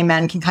older gay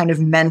men can kind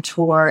of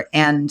mentor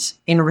and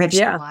enrich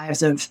the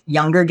lives of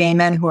younger gay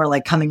men who are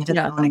like coming into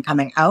their own and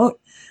coming out,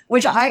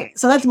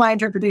 so that's my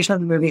interpretation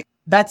of the movie.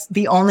 That's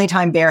the only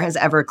time Bear has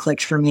ever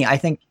clicked for me. I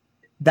think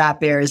that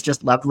Bear is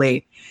just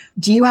lovely.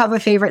 Do you have a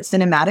favorite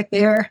cinematic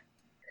Bear?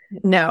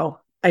 No,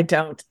 I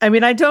don't. I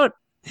mean, I don't.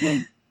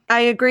 I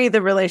agree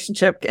the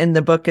relationship in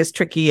the book is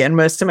tricky and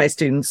most of my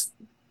students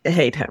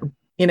hate him,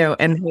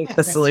 and hate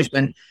the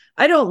solution.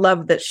 I don't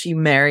love that she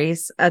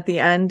marries at the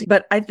end,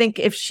 but I think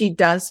if she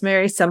does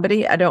marry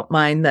somebody, I don't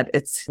mind that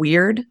it's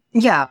weird.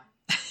 Yeah.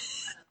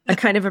 I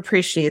kind of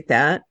appreciate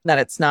that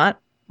it's not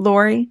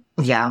Laurie.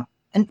 Yeah.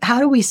 And how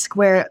do we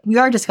we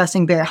are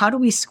discussing Bear, how do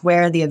we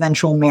square the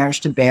eventual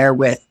marriage to Bear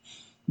with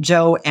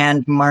Joe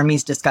and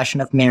Marmie's discussion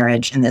of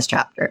marriage in this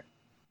chapter?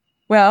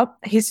 Well,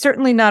 he's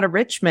certainly not a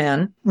rich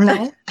man.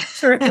 No.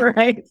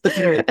 Right.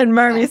 And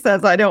Marmie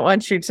says, I don't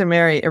want you to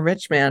marry a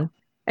rich man.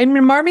 I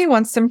mean, Marmie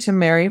wants him to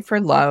marry for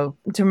love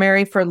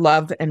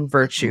and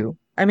virtue.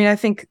 I mean, I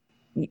think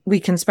we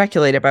can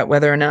speculate about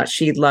whether or not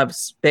she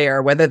loves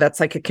Bear, whether that's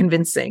like a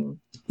convincing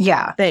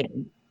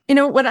thing.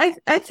 What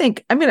I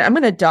think, I'm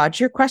gonna dodge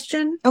your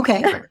question.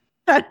 Okay.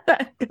 Because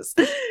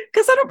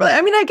I don't really,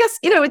 I mean, I guess,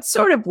 it's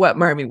sort of what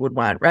Marmie would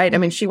want, right? I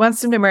mean, she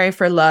wants him to marry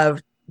for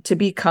love, to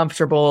be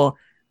comfortable,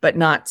 but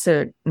not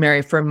to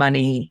marry for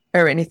money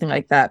or anything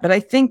like that. But I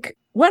think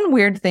one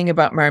weird thing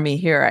about Marmie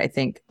here, I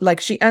think, like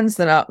she ends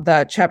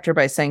the chapter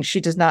by saying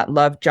she does not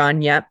love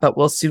John yet, but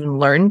will soon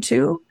learn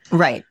to.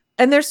 Right.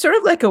 And there's sort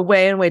of like a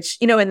way in which,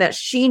 in that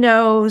she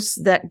knows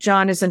that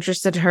John is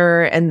interested in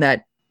her and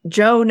that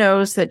Joe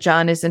knows that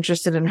John is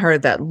interested in her,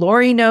 that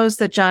Laurie knows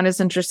that John is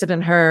interested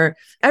in her.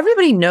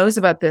 Everybody knows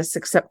about this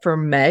except for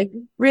Meg,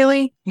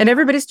 really. And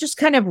everybody's just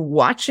kind of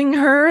watching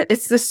her.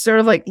 It's this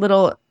sort of like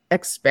little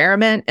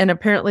experiment, and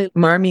apparently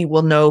Marmie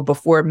will know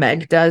before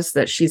Meg does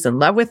that she's in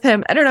love with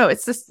him. I don't know.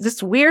 It's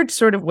this weird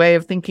sort of way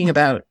of thinking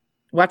about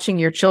watching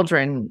your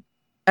children.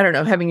 I don't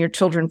know, having your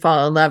children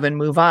fall in love and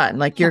move on.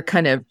 Like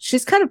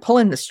she's kind of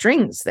pulling the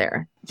strings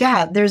there.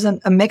 Yeah, there's a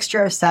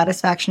mixture of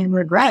satisfaction and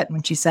regret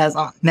when she says,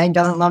 oh, Meg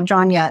doesn't love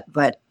John yet,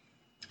 but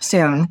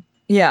soon.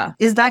 Yeah.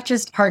 Is that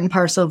just part and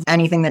parcel of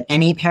anything that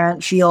any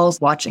parent feels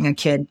watching a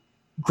kid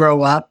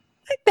grow up?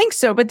 I think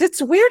so, but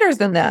it's weirder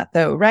than that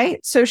though,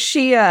 right? So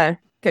she, a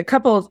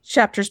couple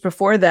chapters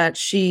before that,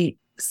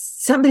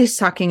 somebody's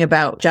talking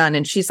about John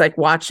and she's like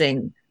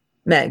watching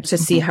Meg to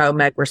see how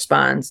Meg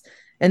responds.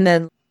 And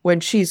then when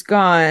she's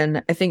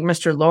gone, I think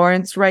Mr.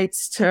 Lawrence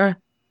writes to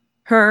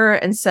her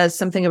and says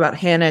something about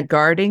Hannah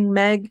guarding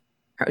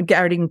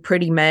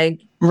pretty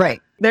Meg.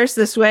 Right. There's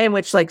this way in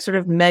which like sort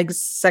of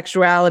Meg's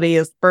sexuality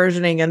is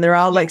burgeoning and they're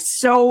all like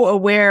so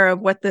aware of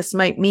what this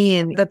might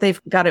mean that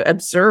they've got to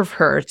observe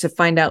her to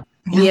find out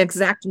the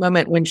exact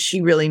moment when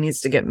she really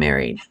needs to get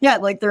married. Yeah,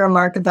 like the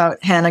remark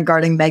about Hannah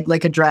guarding Meg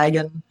like a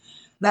dragon.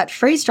 That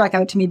phrase struck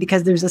out to me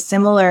because there's a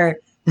similar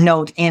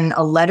note in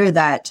a letter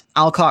that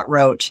Alcott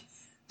wrote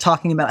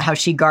talking about how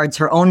she guards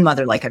her own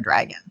mother like a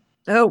dragon.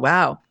 Oh,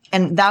 wow.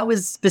 And that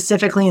was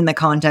specifically in the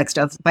context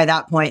of, by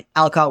that point,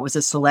 Alcott was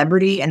a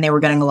celebrity and they were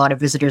getting a lot of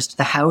visitors to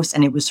the house,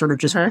 and it was sort of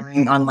just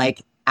wearing on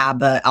like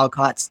Abba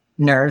Alcott's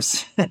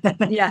nerves.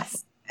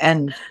 Yes.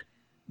 And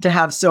to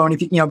have so many,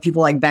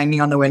 people like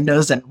banging on the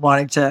windows and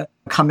wanting to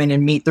come in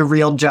and meet the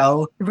real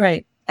Joe.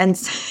 Right. And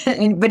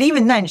but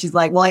even then she's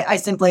like, well, I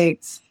simply,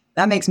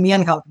 that makes me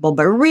uncomfortable.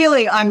 But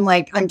really,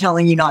 I'm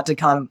telling you not to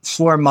come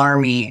for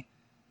Marmee,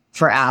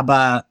 for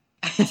Abba.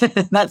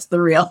 That's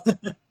the real.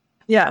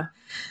 Yeah.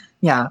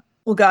 Yeah.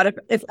 Well, God,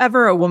 if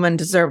ever a woman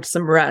deserved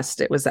some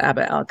rest, it was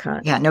Abba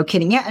Alcott. Yeah, no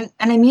kidding. Yeah.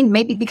 And I mean,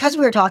 maybe because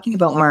we were talking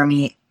about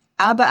Marmee,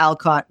 Abba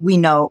Alcott, we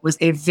know, was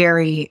a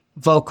very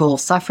vocal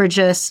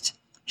suffragist.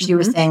 She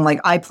was saying, like,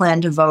 I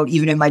plan to vote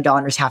even if my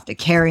daughters have to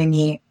carry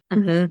me.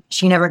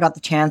 She never got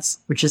the chance,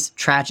 which is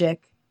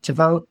tragic, to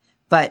vote.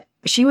 But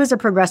she was a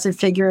progressive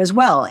figure as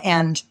well.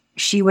 And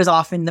she was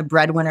often the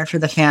breadwinner for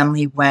the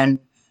family when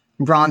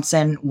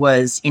Bronson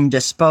was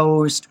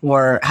indisposed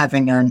or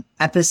having an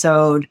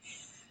episode.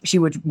 She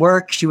would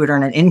work, she would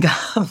earn an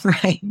income,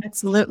 right?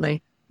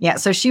 Absolutely. Yeah,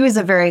 so she was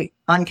a very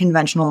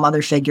unconventional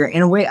mother figure.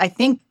 In a way, I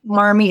think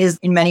Marmee is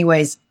in many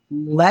ways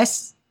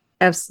less.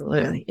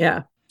 Absolutely,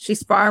 yeah.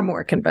 She's far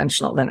more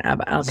conventional than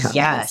Abba Alcott.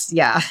 Yes,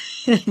 yeah.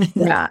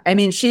 Yeah, I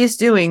mean, she's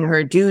doing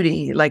her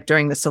duty like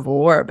during the Civil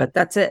War, but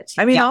that's it.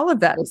 I mean, all of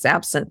that is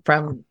absent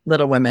from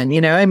Little Women,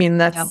 I mean,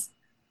 that's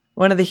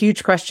one of the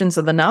huge questions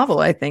of the novel,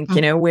 I think,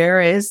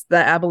 where is the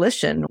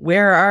abolition?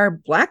 Where are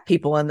Black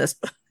people in this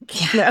book?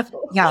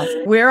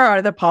 Where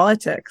are the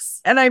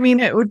politics? And I mean,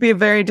 it would be a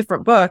very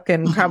different book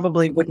and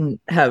probably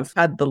wouldn't have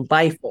had the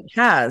life it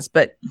has,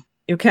 but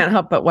you can't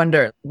help but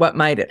wonder, what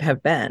might it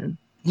have been?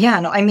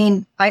 Yeah, no, I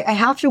mean, I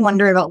have to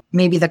wonder about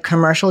maybe the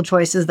commercial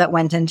choices that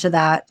went into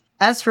that.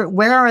 As for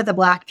where are the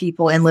Black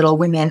people in Little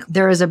Women,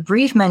 there is a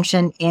brief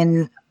mention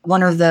in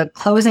one of the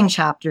closing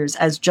chapters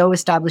as Jo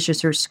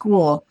establishes her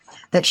school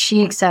that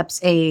she accepts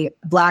a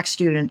Black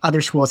student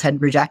other schools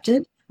had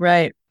rejected.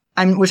 Right.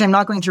 Which I'm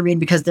not going to read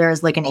because there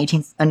is like a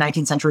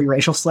 19th century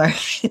racial slur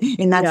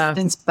in that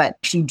sentence, but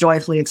she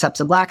joyfully accepts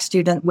a Black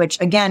student, which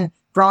again,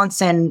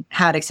 Bronson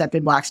had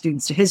accepted Black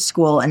students to his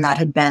school, and that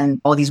had been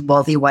all these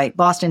wealthy white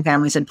Boston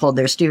families had pulled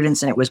their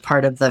students, and it was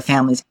part of the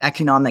family's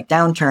economic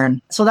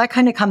downturn. So that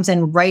kind of comes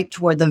in right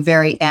toward the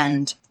very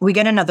end. We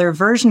get another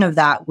version of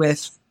that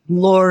with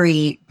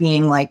Laurie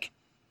being like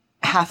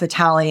half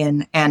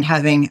Italian and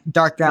having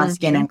dark brown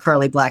skin and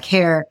curly black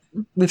hair.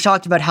 We've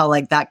talked about how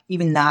like that,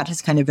 even that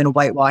has kind of been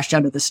whitewashed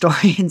out of the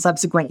story in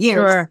subsequent years.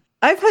 Sure.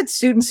 I've had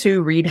students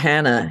who read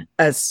Hannah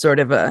as sort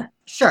of a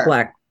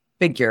Black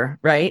figure,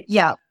 right?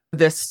 Yeah.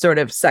 This sort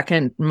of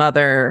second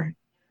mother.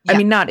 Yeah. I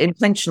mean, not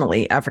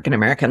intentionally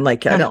African-American.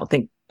 Like, I don't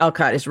think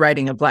Alcott is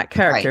writing a Black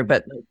character,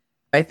 but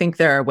I think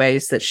there are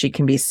ways that she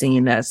can be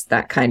seen as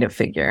that kind of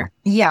figure.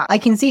 Yeah, I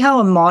can see how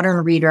a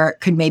modern reader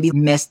could maybe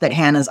miss that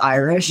Hannah's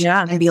Irish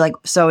and be like,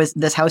 so is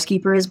this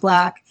housekeeper is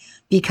Black?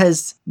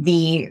 Because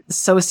the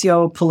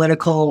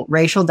socio-political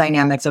racial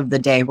dynamics of the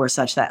day were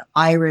such that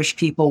Irish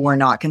people were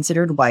not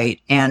considered white.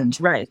 And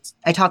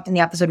I talked in the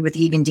episode with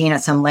Egan Dean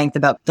at some length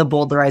about the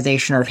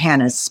bowdlerization of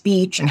Hannah's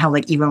speech and how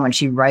like even when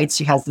she writes,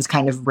 she has this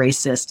kind of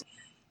racist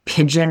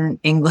pidgin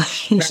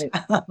English.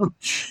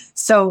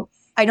 So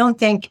I don't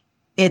think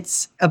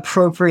it's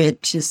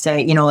appropriate to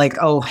say, like,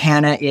 oh,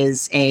 Hannah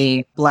is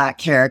a Black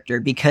character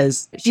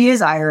because she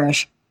is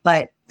Irish,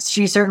 but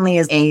she certainly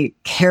is a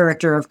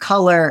character of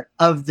color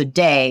of the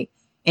day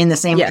in the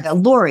same way that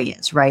Laurie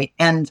is, right?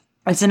 And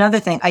it's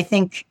another thing. I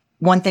think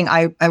one thing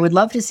I would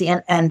love to see,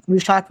 and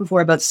we've talked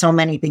before about So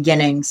Many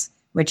Beginnings,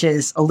 which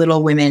is a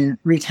Little Women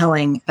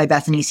retelling by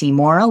Bethany C.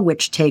 Morrill,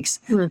 which takes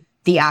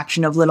the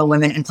action of Little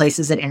Women and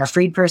places it in a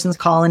freed person's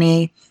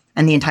colony,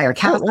 and the entire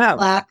cast is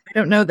Black. I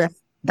don't know that.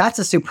 That's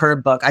a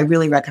superb book. I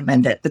really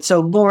recommend it. But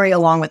so Laurie,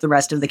 along with the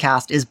rest of the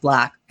cast, is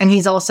Black. And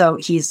he's also,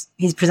 he's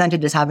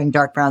presented as having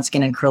dark brown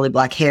skin and curly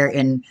black hair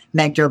in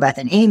Meg, Jo, Beth,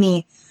 and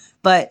Amy.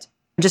 But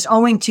just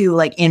owing to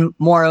like in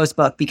Morrow's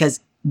book, because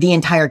the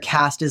entire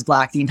cast is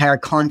Black, the entire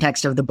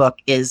context of the book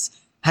has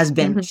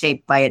been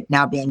shaped by it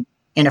now being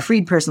in a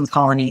freed person's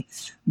colony.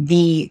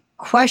 The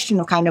question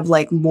of kind of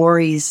like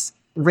Laurie's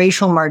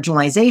racial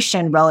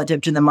marginalization relative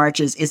to the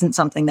marches isn't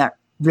something that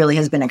really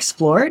has been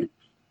explored.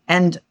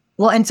 And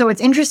so it's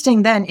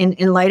interesting then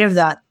in light of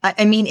that,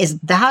 I mean, is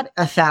that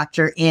a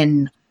factor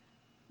in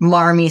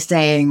Marmee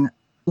saying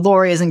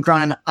Laurie isn't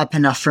grown up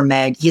enough for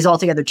Meg? He's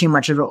altogether too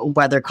much of a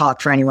weathercock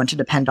for anyone to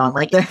depend on.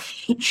 Like,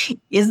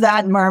 is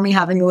that Marmee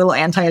having a little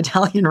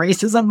anti-Italian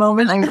racism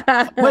moment? I mean,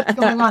 what's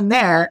going on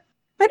there?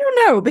 I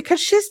don't know, because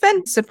she's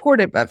been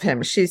supportive of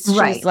him. She's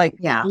like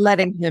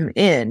letting him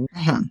in.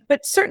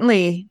 But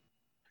certainly,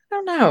 I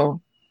don't know.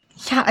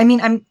 Yeah, I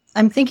mean,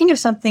 I'm thinking of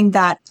something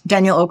that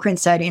Daniel Okrent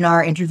said in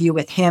our interview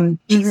with him.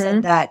 He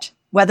said that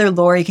whether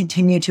Laurie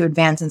continued to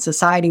advance in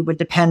society would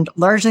depend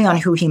largely on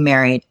who he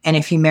married. And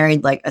if he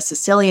married like a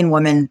Sicilian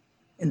woman,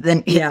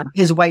 then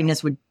his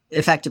whiteness would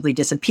effectively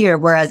disappear.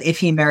 Whereas if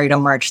he married a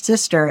March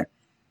sister,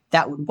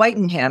 that would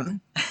whiten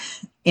him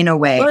in a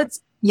way. Well,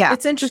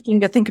 it's interesting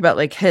to think about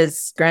like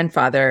his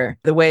grandfather,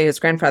 the way his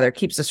grandfather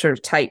keeps a sort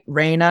of tight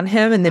rein on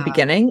him in the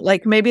beginning.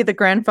 Like maybe maybe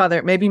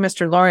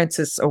Mr. Lawrence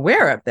is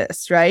aware of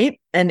this, right?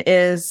 And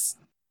is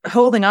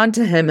holding on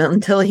to him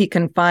until he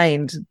can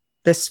find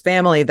this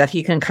family that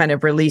he can kind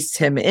of release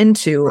him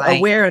into,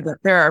 aware that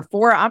there are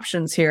 4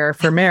 options here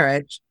for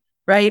marriage,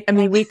 right? I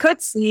mean, we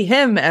could see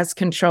him as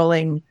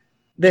controlling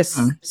this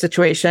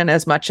situation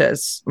as much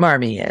as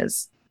Marmee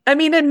is. I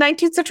mean, in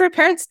 19th century,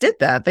 parents did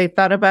that. They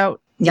thought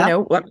about, you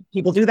know, what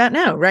people do that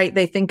now, right?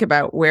 They think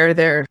about where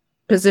they're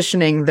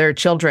positioning their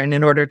children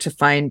in order to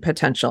find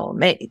potential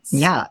mates.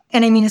 Yeah.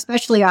 And I mean,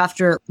 especially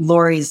after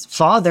Laurie's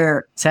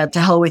father said, to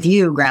hell with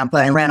you, Grandpa,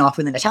 and ran off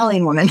with an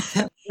Italian woman.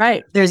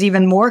 Right. There's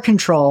even more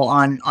control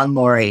on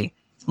Laurie.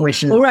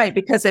 Which is... Well, right.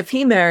 Because if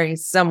he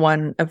marries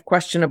someone of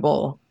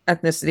questionable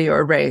ethnicity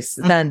or race,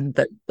 then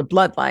the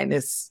bloodline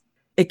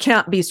it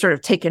can't be sort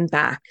of taken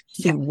back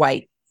to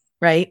white,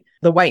 right?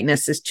 The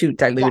whiteness is too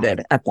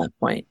diluted at that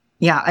point.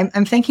 Yeah.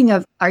 I'm thinking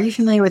of, are you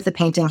familiar with the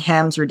painting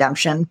Ham's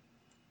Redemption?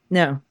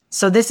 No.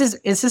 So this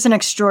is an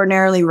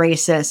extraordinarily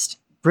racist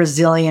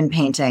Brazilian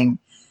painting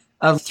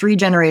of 3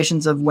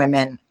 generations of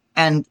women,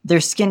 and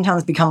their skin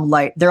tones become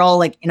light. They're all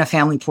like in a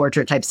family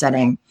portrait type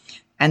setting,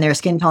 and their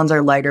skin tones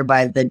are lighter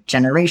by the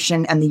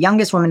generation. And the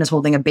youngest woman is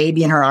holding a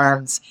baby in her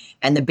arms,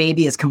 and the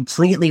baby is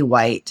completely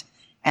white.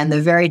 And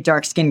the very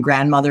dark-skinned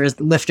grandmother is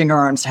lifting her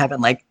arms to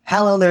heaven, like,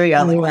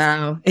 hallelujah. Oh,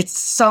 wow. It's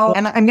so,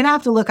 and I'm going to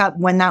have to look up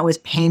when that was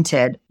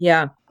painted.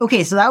 Yeah.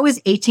 Okay, so that was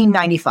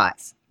 1895.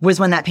 Was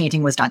when that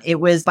painting was done. It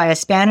was by a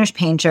Spanish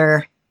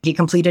painter. He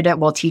completed it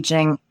while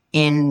teaching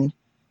in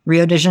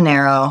Rio de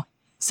Janeiro.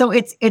 So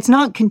it's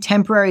not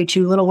contemporary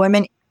to Little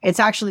Women. It's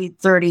actually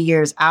 30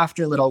 years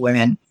after Little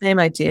Women. Same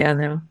idea,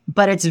 though.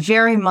 But it's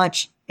very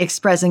much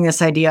expressing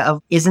this idea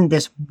of, isn't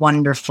this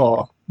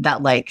wonderful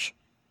that like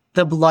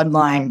the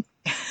bloodline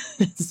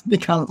has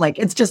become like,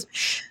 it's just,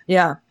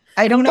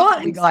 I don't know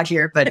how we got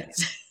here, but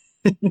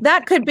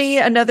that could be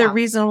another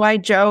reason why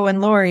Joe and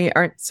Laurie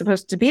aren't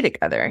supposed to be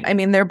together. I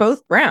mean, they're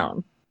both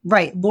brown.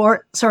 Right.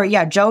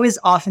 Joe is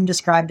often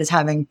described as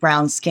having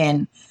brown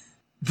skin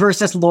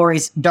versus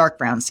Laurie's dark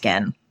brown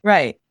skin.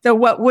 Right. So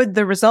what would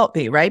the result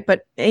be, right?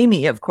 But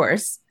Amy, of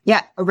course.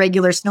 Yeah, a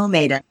regular snow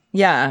maiden.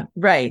 Yeah,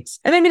 right.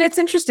 And I mean, it's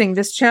interesting,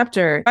 this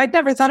chapter, I'd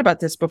never thought about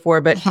this before,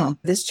 but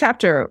this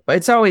chapter,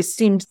 it's always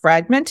seemed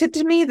fragmented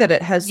to me that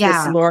it has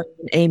this Laurie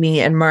and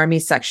Amy and Marmee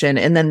section,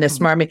 and then this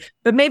Marmee,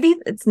 but maybe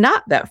it's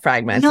not that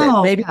fragmented.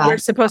 Maybe we're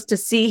supposed to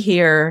see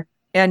here,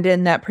 and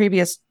in that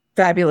previous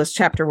fabulous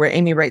chapter where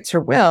Amy writes her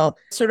will,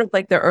 sort of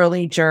like the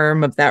early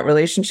germ of that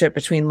relationship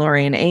between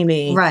Laurie and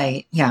Amy.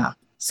 Right, yeah.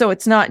 So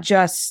it's not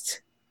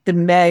just the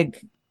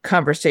Meg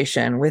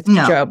conversation with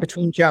Joe,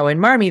 between Joe and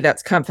Marmee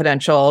that's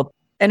confidential.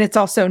 And it's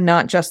also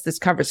not just this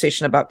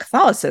conversation about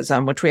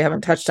Catholicism, which we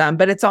haven't touched on,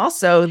 but it's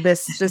also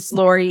this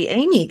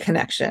Laurie-Amy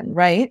connection,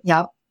 right?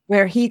 Yeah.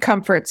 Where he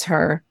comforts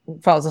her,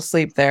 falls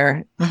asleep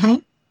there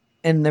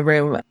in the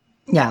room.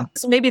 Yeah.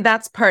 So maybe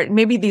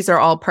these are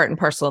all part and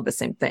parcel of the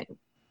same thing.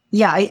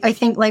 Yeah, I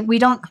think like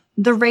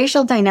the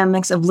racial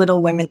dynamics of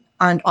Little Women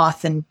aren't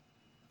often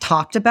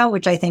talked about,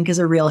 which I think is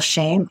a real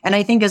shame. And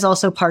I think is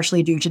also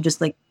partially due to just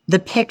like the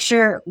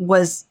picture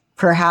was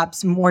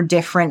perhaps more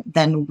different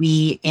than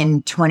we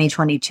in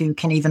 2022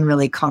 can even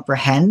really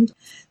comprehend.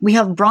 We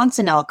have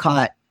Bronson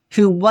Alcott,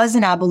 who was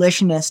an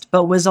abolitionist,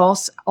 but was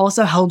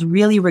also held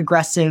really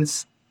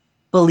regressive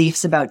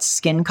beliefs about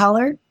skin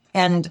color.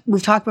 And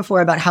we've talked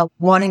before about how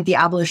wanting the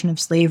abolition of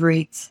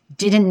slavery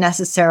didn't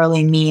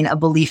necessarily mean a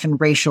belief in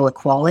racial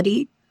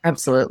equality.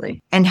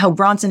 Absolutely. And how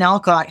Bronson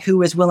Alcott, who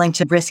was willing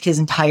to risk his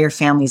entire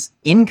family's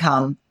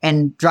income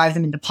and drive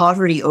them into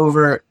poverty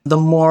over the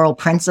moral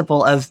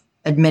principle of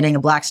admitting a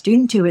Black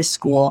student to his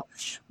school,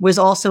 was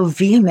also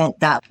vehement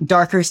that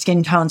darker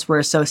skin tones were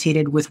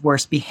associated with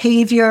worse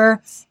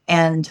behavior.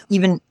 And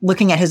even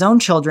looking at his own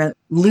children,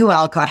 Lou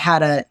Alcott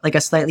had a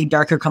slightly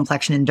darker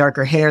complexion and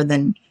darker hair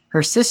than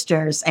her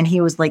sisters. And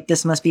he was like,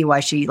 this must be why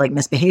she like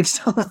misbehaves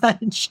so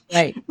much.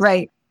 Right.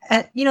 Right.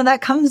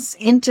 That comes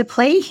into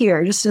play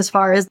here, just as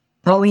far as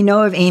what we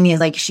know of Amy is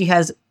like she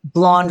has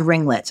blonde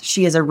ringlets.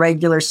 She is a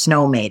regular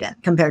snow maiden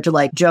compared to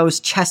like Joe's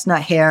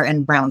chestnut hair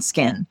and brown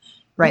skin.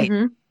 Right.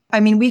 Mm-hmm. I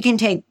mean, we can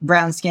take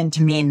brown skin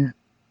to mean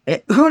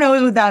who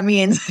knows what that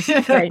means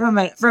right. from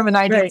a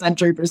 19th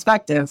century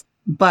perspective.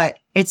 But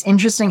it's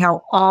interesting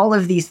how all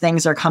of these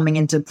things are coming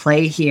into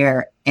play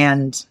here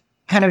and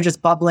kind of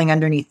just bubbling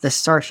underneath the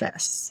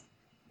surface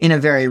in a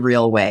very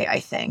real way,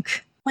 I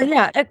think. Well,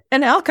 yeah.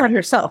 And Alcott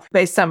herself,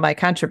 based on My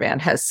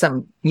Contraband, has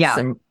some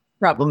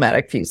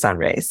problematic views on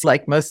race.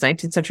 Like most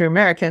 19th century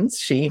Americans,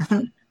 she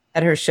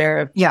had her share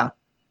of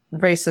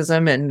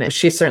racism, and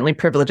she certainly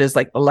privileges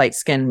like the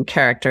light-skinned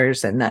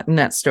characters in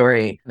that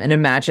story and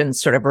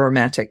imagines sort of a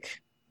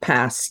romantic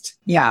past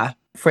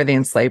for the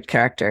enslaved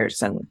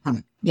characters. And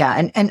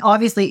Yeah. And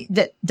obviously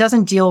that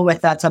doesn't deal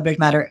with that subject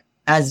matter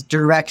as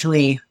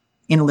directly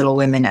in Little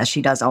Women as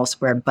she does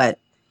elsewhere. But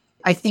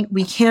I think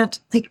we can't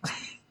think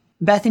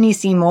Bethany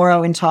C.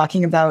 Morrow in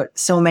talking about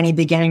So Many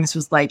Beginnings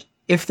was like,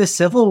 if the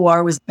Civil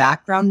War was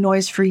background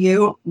noise for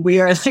you, we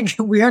are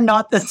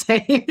not the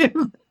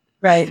same.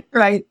 Right.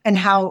 Right. And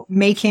how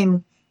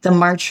making the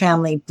March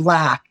family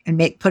Black and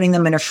putting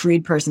them in a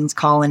freed person's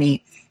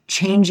colony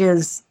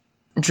changes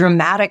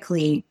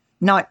dramatically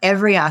not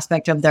every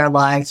aspect of their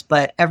lives,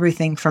 but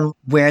everything from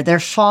where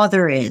their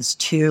father is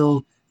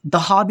to the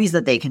hobbies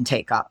that they can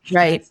take up.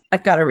 Right.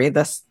 I've got to read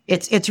this.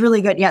 It's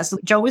really good. Yes.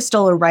 Jo is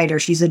still a writer.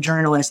 She's a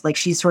journalist. Like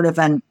she's sort of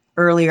an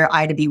earlier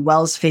Ida B.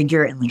 Wells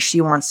figure. And like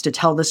she wants to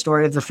tell the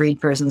story of the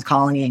freed person's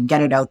colony and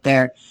get it out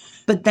there.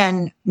 But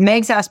then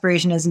Meg's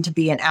aspiration isn't to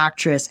be an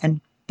actress. And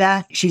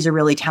Beth, she's a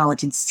really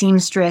talented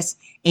seamstress.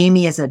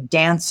 Amy is a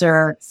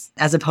dancer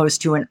as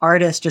opposed to an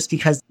artist, just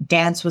because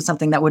dance was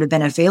something that would have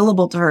been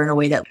available to her in a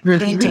way that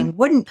painting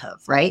wouldn't have,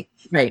 right?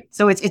 Right.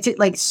 So it's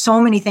like so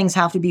many things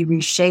have to be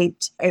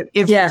reshaped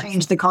if you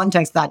change the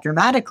context that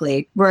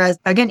dramatically. Whereas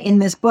again, in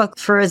this book,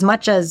 for as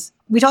much as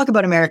we talk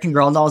about American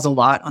Girl dolls a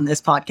lot on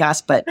this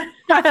podcast, but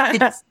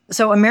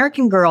so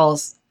American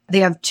Girls, they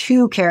have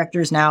two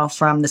characters now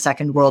from the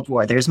Second World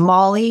War. There's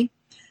Molly,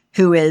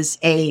 who is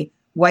a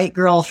white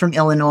girl from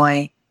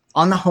Illinois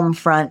on the home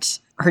front.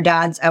 Her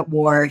dad's at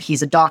war.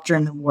 He's a doctor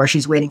in the war.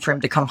 She's waiting for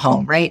him to come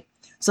home, right?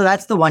 So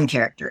that's the one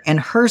character. And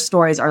her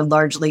stories are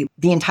largely,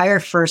 the entire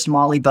first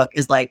Molly book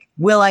is like,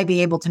 will I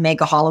be able to make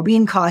a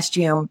Halloween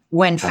costume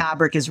when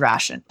fabric is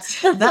rationed?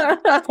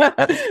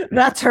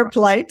 That's her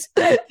plight.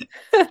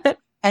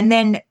 And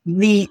then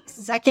the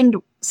Second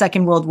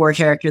World War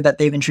character that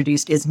they've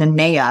introduced is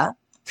Nanea,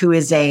 who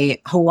is a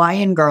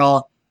Hawaiian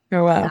girl.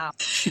 Oh, wow.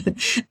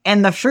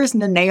 And the first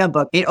Nanea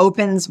book, it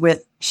opens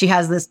with, she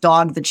has this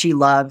dog that she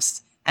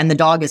loves. And the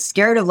dog is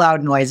scared of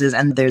loud noises.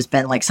 And there's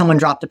been like someone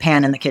dropped a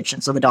pan in the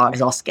kitchen. So the dog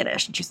is all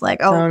skittish. And she's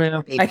like, oh,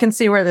 no. Baby. I can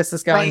see where this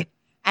is going. Right?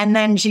 And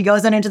then she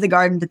goes into the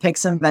garden to pick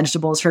some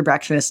vegetables for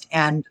breakfast.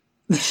 And,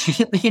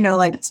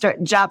 like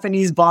start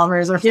Japanese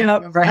bombers or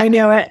right? I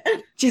know it.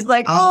 She's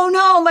like, oh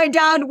no, my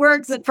dad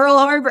works at Pearl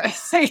Harbor.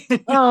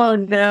 Oh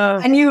no.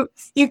 And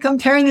you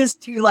compare this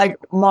to like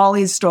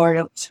Molly's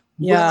story.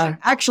 Yeah.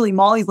 Actually,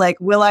 Molly's like,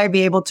 will I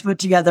be able to put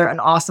together an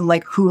awesome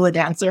like hula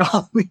dancer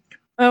all week?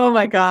 Oh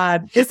my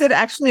God. Is it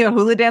actually a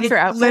hula dancer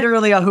outfit?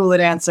 Literally a hula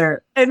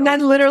dancer. And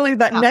then literally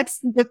that next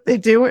that they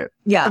do it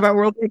about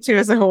World War II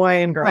as a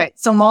Hawaiian girl. Right.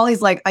 So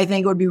Molly's like, I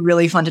think it would be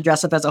really fun to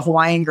dress up as a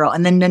Hawaiian girl.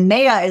 And then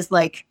Nanea is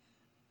like,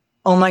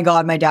 oh my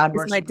God, my dad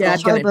works at Pearl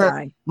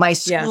Harbor. My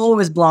school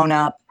was blown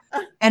up.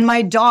 And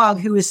my dog,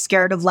 who is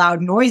scared of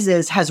loud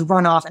noises, has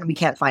run off and we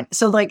can't find it.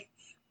 So like,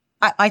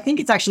 I think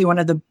it's actually one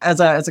of the, as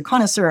a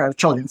connoisseur of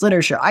children's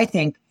literature, I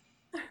think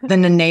the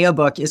Nanea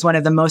book is one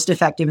of the most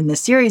effective in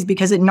this series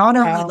because it not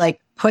only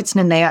like puts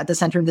Nanea at the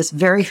center of this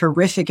very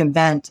horrific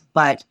event,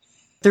 but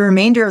the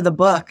remainder of the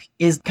book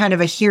is kind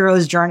of a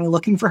hero's journey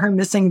looking for her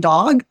missing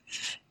dog.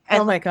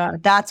 And oh my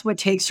God. That's what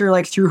takes her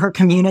like through her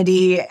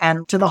community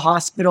and to the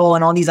hospital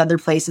and all these other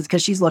places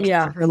because she's looking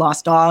for her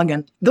lost dog.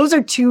 And those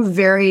are two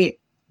very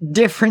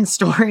different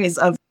stories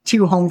of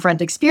two home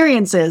front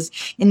experiences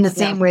in the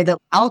same way that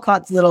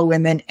Alcott's Little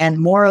Women and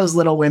Morrow's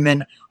Little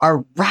Women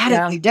are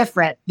radically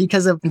different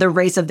because of the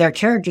race of their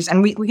characters.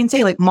 And we can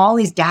say like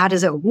Molly's dad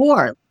is at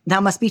war.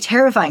 That must be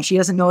terrifying. She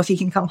doesn't know if he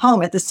can come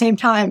home. At the same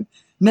time,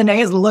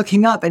 Nanea is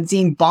looking up and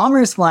seeing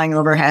bombers flying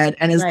overhead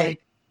and is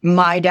like,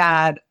 my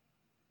dad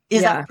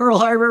is at Pearl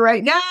Harbor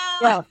right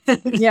now.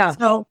 Yeah.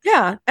 So,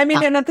 I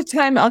mean, and at the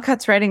time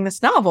Alcott's writing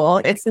this novel,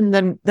 it's in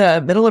the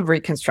middle of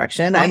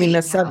Reconstruction. Right. I mean,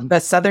 the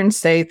southern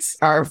states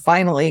are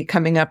finally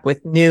coming up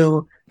with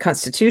new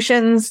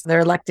constitutions.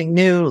 They're electing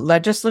new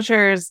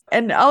legislatures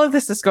and all of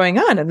this is going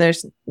on. And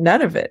there's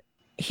none of it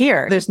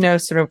here. There's no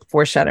sort of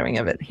foreshadowing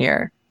of it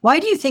here. Why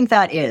do you think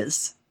that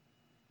is?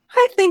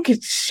 I think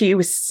she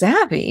was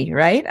savvy,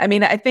 right? I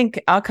mean, I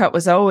think Alcott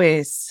was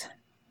always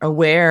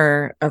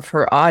aware of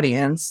her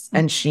audience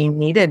and she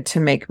needed to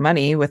make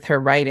money with her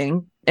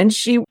writing. And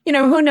she,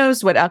 who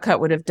knows what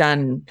Alcott would have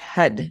done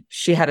had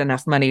she had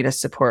enough money to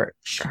support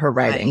her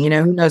writing,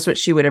 who knows what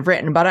she would have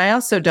written. But I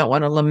also don't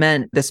want to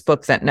lament this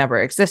book that never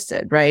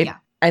existed, right? Yeah.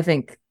 I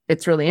think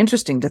it's really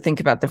interesting to think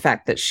about the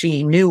fact that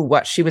she knew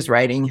what she was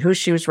writing, who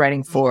she was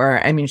writing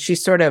for. I mean, she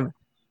sort of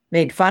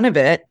made fun of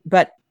it,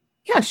 but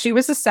she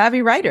was a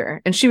savvy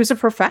writer and she was a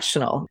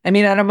professional. I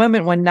mean, at a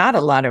moment when not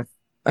a lot of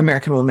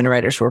American women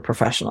writers were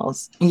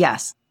professionals.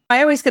 Yes.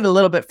 I always get a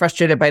little bit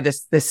frustrated by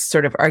this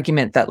sort of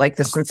argument that like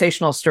the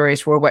sensational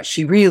stories were what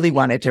she really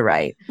wanted to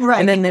write. Right.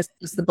 And then this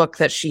was the book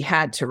that she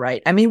had to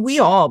write. I mean, we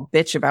all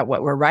bitch about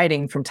what we're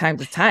writing from time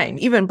to time,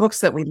 even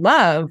books that we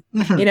love.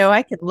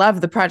 I could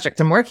love the project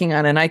I'm working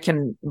on and I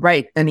can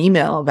write an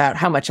email about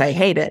how much I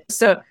hate it.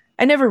 So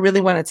I never really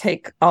want to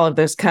take all of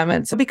those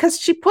comments because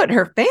she put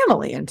her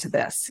family into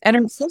this and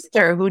her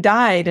sister who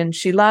died and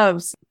she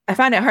loves. I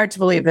find it hard to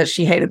believe that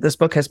she hated this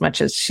book as much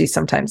as she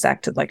sometimes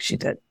acted like she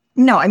did.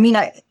 No, I mean,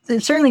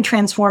 it certainly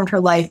transformed her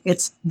life.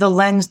 It's the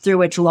lens through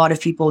which a lot of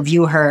people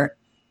view her.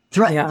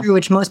 through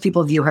which most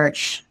people view her.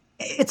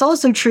 It's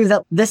also true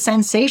that the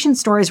sensation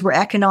stories were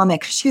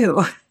economic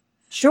too.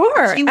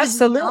 Sure, She was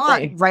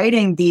absolutely. not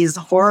writing these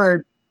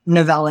horror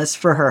novellas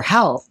for her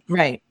health.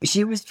 Right.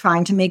 She was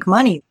trying to make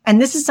money.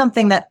 And this is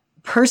something that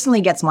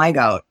personally gets my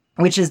goat,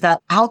 which is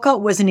that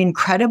Alcott was an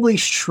incredibly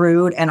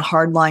shrewd and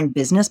hardline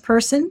business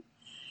person.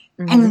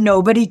 And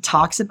nobody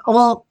talks about,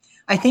 well,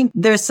 I think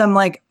there's some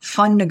like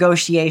fun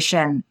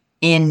negotiation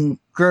in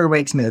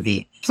Gerwig's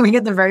movie. So we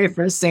get the very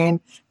first scene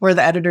where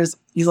the editor's,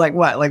 he's like,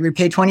 what? Like, we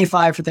pay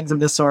 25 for things of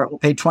this sort. We'll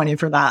pay 20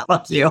 for that.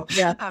 Fuck you.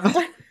 Yeah.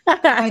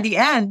 By the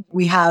end,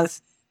 we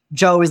have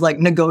Joe is like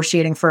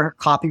negotiating for her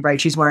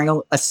copyright. She's wearing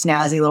a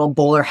snazzy little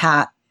bowler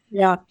hat.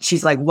 Yeah.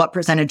 She's like, what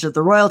percentage of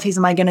the royalties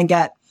am I going to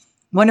get?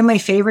 One of my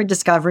favorite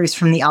discoveries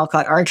from the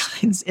Alcott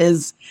archives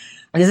is,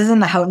 this is in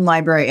the Houghton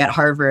Library at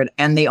Harvard,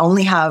 and they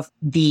only have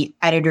the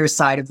editor's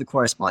side of the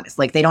correspondence.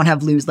 Like, they don't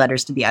have Lou's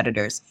letters to the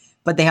editors,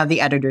 but they have the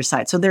editor's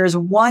side. So there's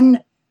one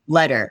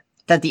letter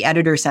that the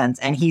editor sends,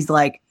 and he's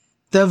like,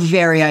 the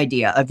very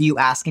idea of you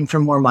asking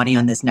for more money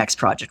on this next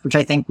project, which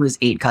I think was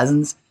Eight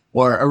Cousins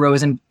or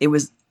it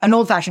was an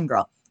old-fashioned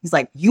girl. He's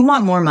like, you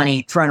want more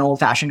money for an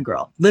old-fashioned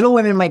girl. Little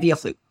Women might be a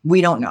fluke. We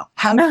don't know.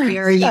 How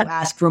dare you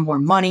ask for more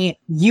money?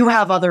 You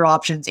have other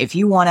options. If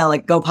you want to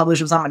like go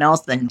publish with someone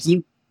else, then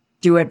you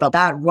do it. But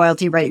that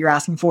royalty rate you're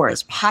asking for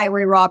is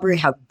highway robbery.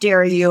 How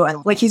dare you?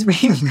 And like, he's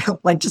reading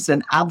like just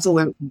an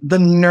absolute, the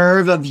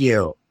nerve of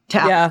you to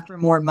ask for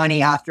more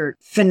money after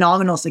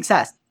phenomenal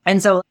success.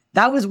 And so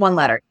that was one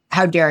letter.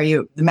 How dare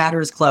you? The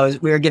matter is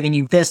closed. We are giving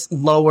you this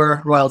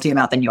lower royalty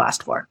amount than you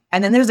asked for.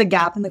 And then there's a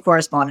gap in the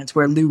correspondence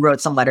where Lou wrote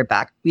some letter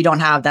back. We don't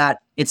have that.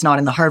 It's not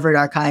in the Harvard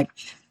archive.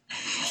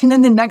 And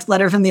then the next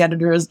letter from the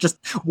editor is just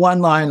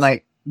one line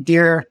like,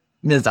 dear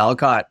Ms.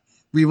 Alcott,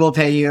 we will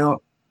pay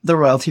you the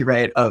royalty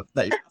rate of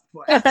that you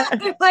asked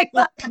for. Like,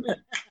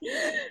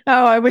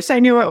 oh, I wish I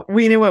knew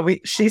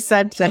she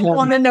said to him. I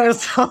want to know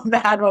so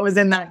bad what was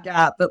in that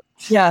gap. But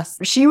yes,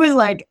 she was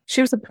like,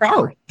 she was a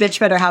pro. Bitch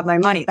better have my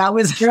money. That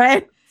was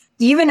right.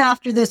 Even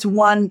after this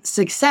one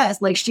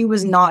success, like, she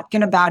was not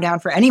going to bow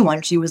down for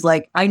anyone. She was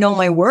like, I know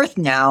my worth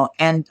now,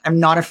 and I'm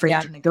not afraid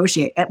to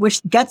negotiate,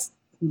 which gets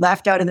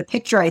left out of the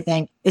picture, I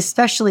think,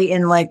 especially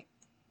in like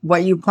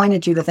what you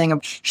pointed to, the thing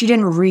of she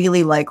didn't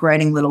really like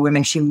writing Little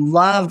Women. She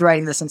loved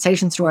writing the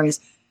sensation stories.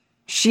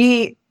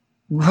 She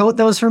wrote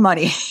those for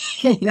money.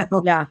 You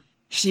know? Yeah.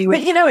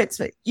 But you know,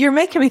 you're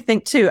making me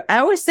think too. I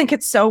always think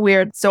it's so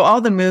weird. So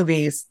all the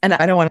movies, and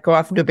I don't want to go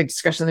off into a big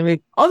discussion of the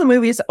movie, all the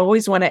movies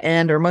always want to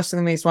end, or most of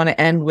the movies want to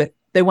end with,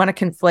 they want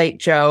to conflate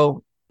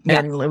Joe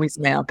and Louis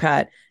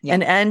Alcott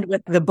and end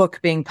with the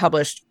book being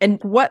published.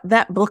 And what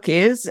that book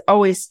is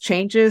always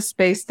changes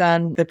based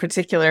on the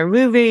particular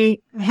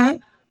movie.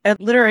 And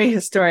literary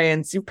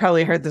historians, you've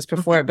probably heard this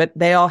before, but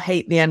they all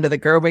hate the end of the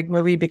Gerwig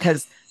movie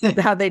because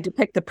how they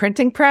depict the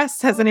printing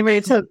press. Has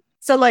anybody told?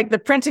 So like the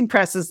printing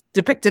press is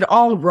depicted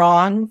all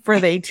wrong for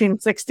the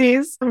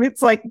 1860s. I mean,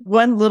 it's like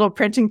one little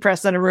printing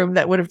press in a room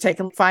that would have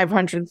taken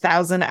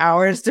 500,000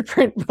 hours to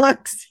print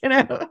books, you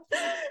know?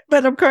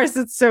 But of course,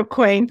 it's so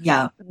quaint.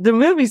 Yeah. The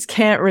movies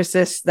can't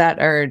resist that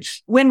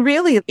urge. When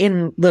really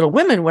in Little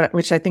Women,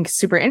 which I think is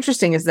super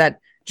interesting, is that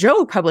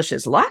Jo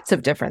publishes lots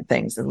of different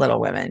things in Little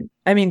Women.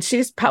 I mean,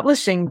 she's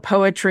publishing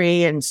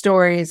poetry and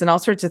stories and all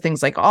sorts of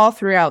things, like all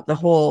throughout the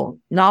whole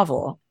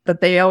novel. But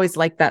they always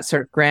like that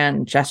sort of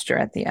grand gesture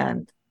at the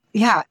end.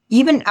 Yeah.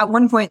 Even at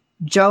one point,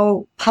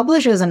 Jo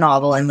publishes a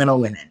novel in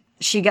Little Women.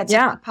 She gets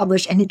it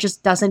published and it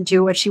just doesn't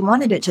do what she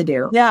wanted it to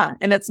do. Yeah.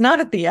 And it's not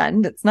at the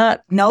end. It's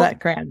not that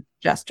grand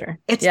gesture.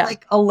 It's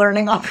like a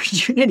learning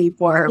opportunity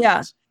for her.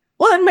 Yeah.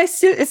 Well, and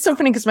it's so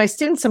funny because my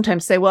students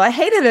sometimes say, well, I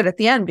hated it at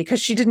the end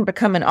because she didn't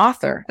become an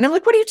author. And I'm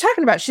like, what are you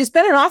talking about? She's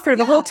been an author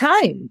the whole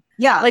time.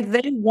 Yeah. Like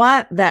they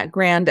want that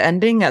grand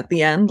ending at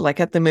the end, like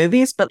at the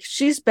movies, but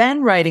she's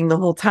been writing the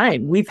whole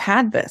time. We've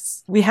had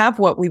this. We have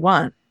what we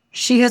want.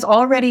 She has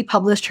already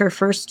published her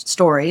first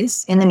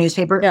stories in the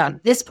newspaper. Yeah.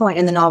 At this point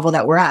in the novel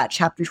that we're at,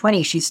 chapter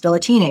 20, she's still a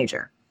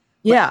teenager.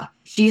 Yeah.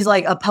 She's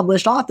like a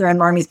published author, and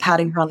Marmie's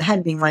patting her on the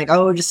head, being like,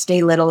 oh, just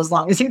stay little as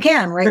long as you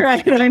can, right?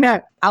 Right, I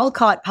know.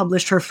 Alcott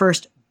published her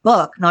first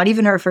book, not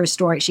even her first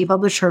story. She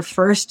published her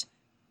first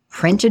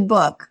printed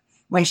book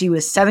when she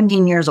was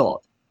 17 years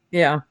old.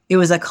 Yeah. It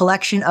was a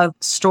collection of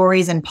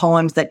stories and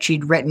poems that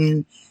she'd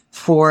written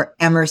for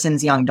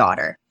Emerson's young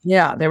daughter.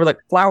 Yeah, they were like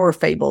flower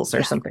fables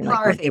or something like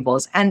that. Flower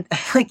fables. And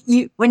like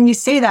when you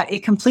say that,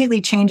 it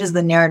completely changes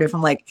the narrative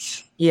from like,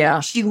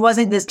 she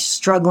wasn't this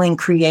struggling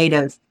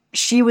creative.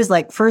 She was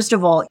like, first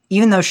of all,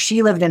 even though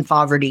she lived in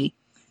poverty,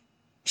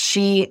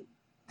 she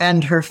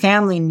and her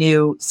family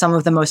knew some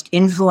of the most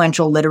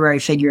influential literary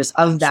figures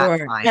of that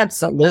time.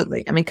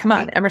 Absolutely. I mean, come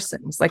on,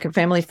 Emerson was like a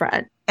family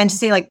friend. And to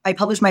say like, I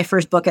published my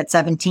first book at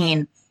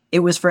 17, it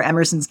was for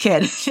Emerson's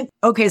kid.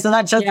 Okay, so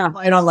that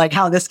justified on like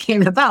how this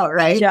came about,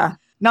 right? Yeah.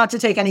 Not to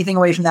take anything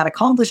away from that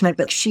accomplishment,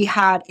 but she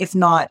had, if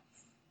not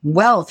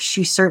wealth,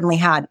 she certainly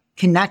had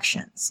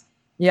connections.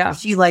 Yeah.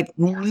 She like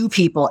knew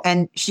people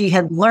and she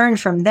had learned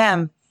from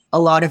them a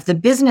lot of the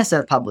business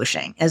of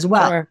publishing as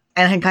well. Sure.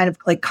 And had kind of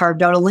like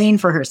carved out a lane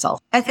for herself.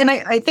 And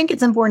I think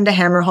it's important to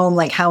hammer home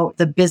like how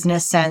the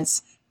business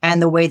sense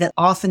and the way that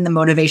often the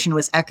motivation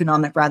was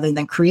economic rather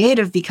than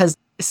creative, because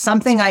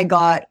something I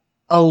got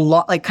a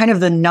lot, like kind of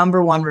the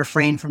number one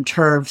refrain from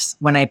TERFs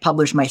when I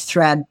published my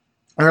thread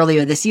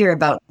earlier this year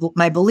about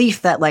my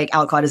belief that like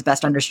Alcott is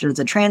best understood as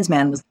a trans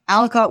man was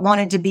Alcott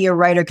wanted to be a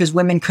writer because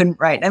women couldn't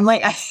write. I'm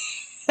like,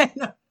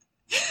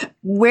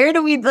 where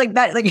do we like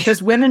that? Like,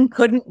 because women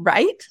couldn't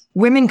write?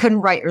 Women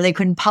couldn't write or they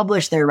couldn't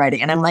publish their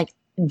writing. And I'm like,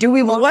 do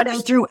we want to go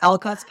through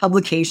Alcott's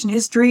publication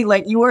history?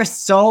 Like, you are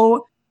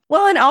so...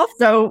 Well, and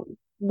also,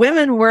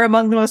 women were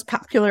among the most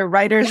popular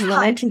writers in the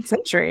 19th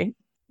century.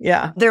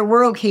 Yeah. There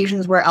were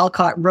occasions where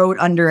Alcott wrote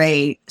under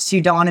a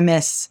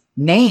pseudonymous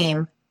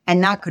name,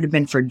 and that could have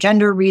been for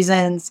gender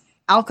reasons.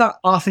 Alcott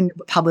often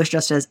published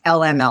just as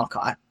L.M.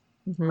 Alcott,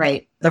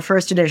 right? The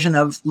first edition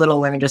of Little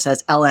Women just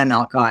says L.M.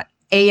 Alcott.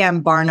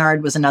 A.M.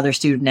 Barnard was another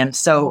pseudonym.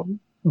 So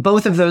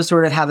both of those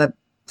sort of have a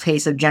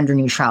place of gender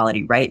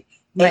neutrality, right?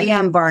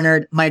 A.M.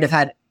 Barnard might have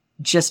had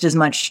just as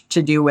much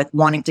to do with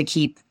wanting to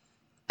keep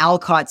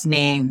Alcott's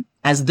name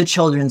as the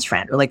children's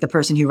friend, or like the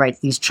person who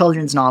writes these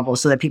children's novels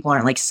so that people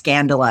aren't like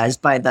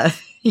scandalized by the,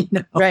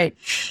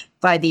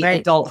 by the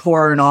adult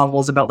horror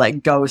novels about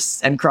like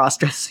ghosts and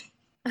cross-dressing.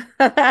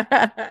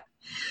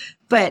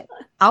 But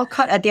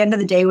Alcott, at the end of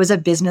the day, was a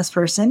business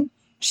person.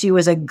 She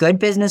was a good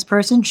business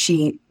person.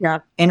 She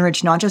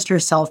enriched not just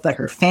herself, but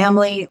her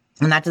family.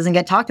 And that doesn't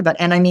get talked about.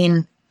 And I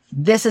mean,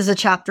 this is a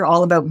chapter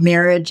all about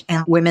marriage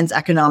and women's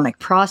economic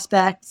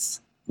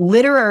prospects.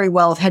 Literary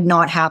wealth had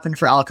not happened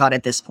for Alcott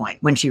at this point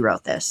when she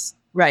wrote this.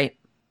 Right.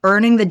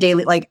 Earning the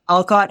daily, like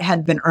Alcott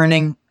had been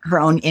earning her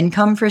own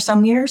income for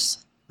some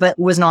years, but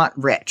was not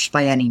rich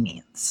by any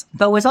means,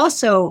 but was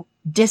also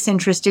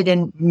disinterested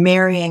in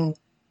marrying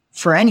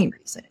for any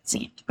reason, it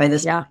seemed, by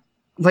this. Yeah.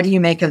 What do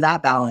you make of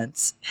that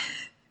balance?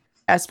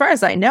 As far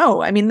as I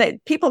know, I mean,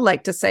 people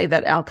like to say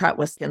that Alcott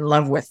was in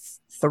love with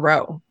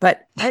Thoreau,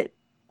 but I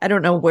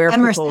don't know where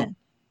Emerson.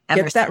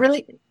 People get that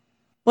really.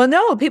 Well,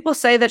 no, people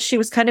say that she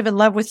was kind of in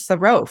love with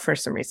Thoreau for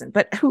some reason,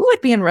 but who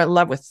would be in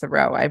love with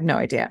Thoreau? I have no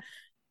idea.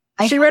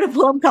 She wrote a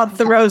poem called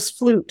Thoreau's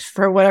Flute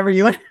for whatever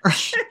you want.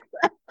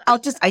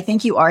 I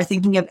think you are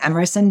thinking of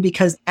Emerson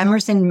because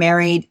Emerson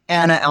married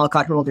Anna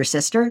Alcott, her older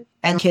sister,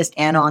 and kissed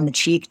Anna on the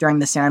cheek during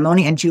the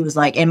ceremony. And she was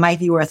like, it might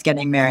be worth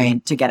getting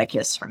married to get a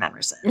kiss from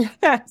Emerson.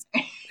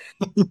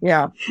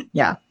 Yeah.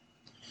 Yeah.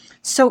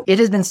 So it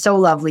has been so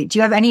lovely. Do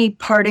you have any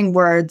parting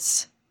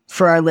words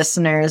for our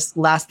listeners?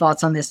 Last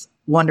thoughts on this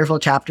wonderful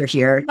chapter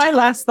here? My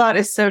last thought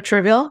is so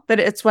trivial, but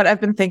it's what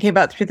I've been thinking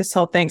about through this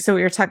whole thing. So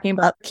we were talking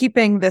about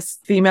keeping this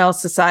female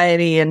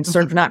society and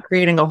sort of not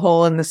creating a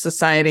hole in the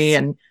society,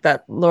 and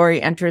that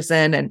Lori enters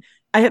in. And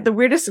I had the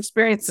weirdest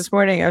experience this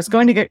morning. I was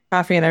going to get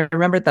coffee and I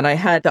remembered that I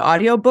had the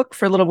audiobook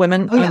for Little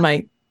Women on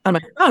my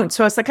phone.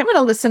 So I was like, I'm going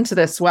to listen to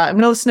this I'm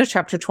going to listen to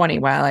chapter 20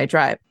 while I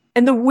drive.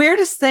 And the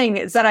weirdest thing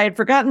is that I had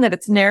forgotten that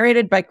it's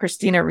narrated by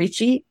Christina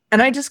Ricci.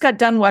 And I just got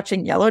done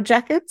watching Yellow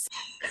Jackets.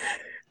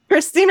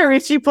 Christina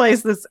Ricci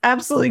plays this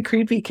absolutely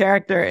creepy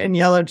character in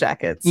Yellow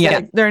Jackets. Yeah.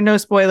 Like, there are no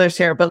spoilers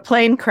here, but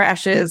plane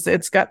crashes.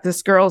 It's got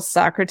this girls'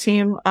 soccer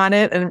team on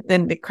it,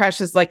 and it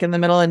crashes like in the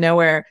middle of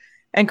nowhere.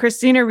 And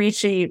Christina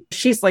Ricci,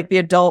 she's like the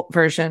adult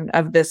version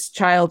of this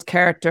child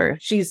character.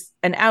 She's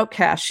an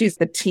outcast. She's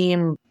the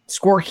team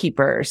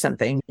scorekeeper or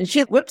something. And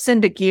she whips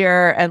into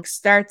gear and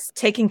starts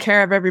taking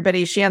care of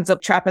everybody. She ends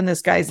up chopping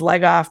this guy's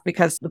leg off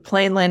because the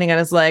plane landing on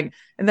his leg.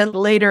 And then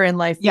later in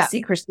life, you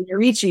see Christina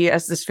Ricci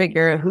as this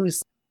figure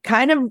who's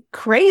kind of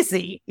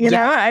crazy, you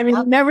know? I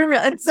mean, never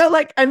really. And so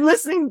like, I'm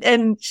listening,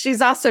 and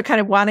she's also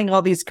kind of wanting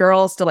all these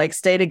girls to like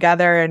stay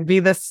together and be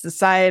this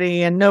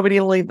society, and nobody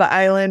will leave the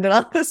island and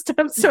all this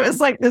stuff. So it's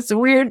like this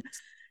weird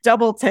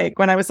double take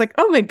when I was like,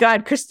 oh my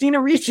God,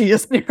 Christina Ricci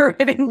is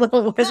narrating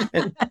Little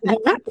Women.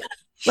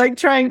 Like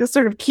trying to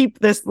sort of keep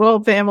this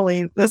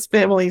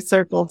family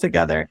circle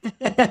together.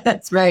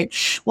 That's right.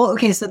 Well,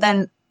 okay. So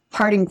then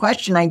parting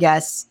question, I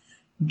guess,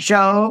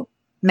 Jo,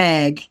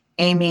 Meg,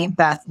 Amy,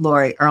 Beth,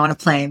 Lori are on a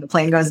plane. The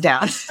plane goes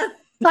down.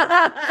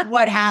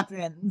 What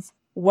happens?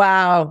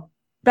 Wow.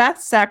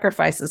 Beth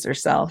sacrifices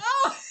herself.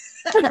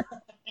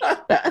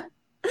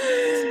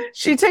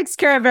 She takes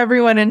care of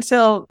everyone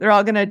until they're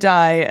all going to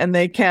die and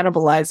they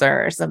cannibalize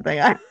her or something.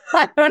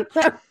 I don't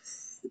know.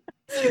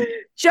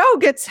 Jo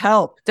gets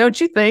help,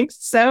 don't you think?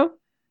 So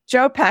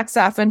Jo packs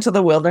off into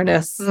the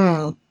wilderness.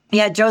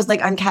 Yeah, Jo's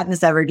like, I'm Katniss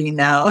Everdeen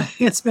now.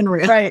 It's been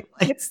real. Right.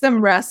 Gets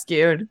them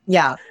rescued.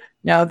 Yeah.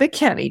 No, they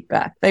can't eat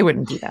Beth. They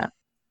wouldn't do that.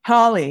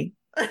 Polly.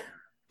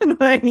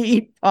 They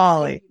eat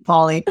Polly.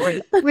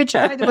 Which,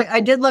 by the way,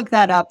 I did look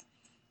that up.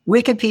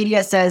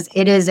 Wikipedia says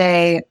it is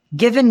a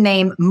given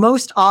name,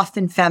 most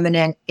often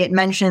feminine. It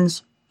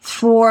mentions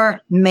 4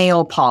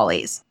 male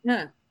Pollys.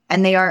 Yeah.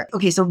 And they are,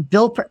 okay, so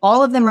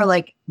all of them are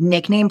like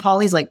nickname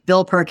Pollys, like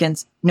Bill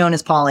Perkins, known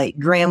as Polly,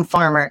 Graham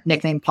Farmer,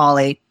 nicknamed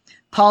Polly,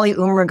 Polly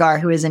Umrigar,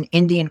 who is an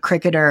Indian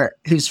cricketer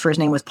whose first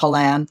name was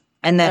Palan,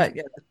 and then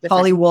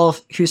Polly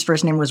Wolf, whose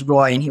first name was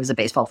Roy, and he was a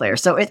baseball player.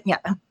 So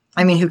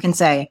I mean, who can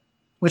say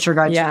Which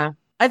regard? Yeah.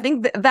 I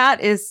think that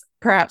is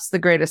perhaps the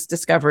greatest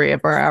discovery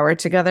of our hour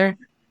together.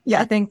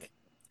 Yeah. I think.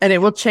 And it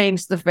will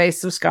change the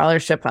face of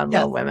scholarship on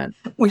Little Women.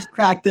 We've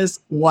cracked this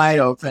wide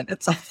open.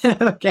 It's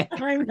okay.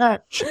 I'm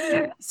not.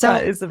 So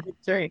that is a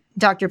victory.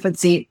 Dr.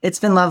 Putzi, it's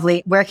been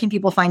lovely. Where can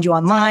people find you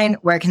online?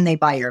 Where can they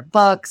buy your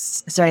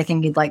books? Is there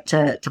anything you'd like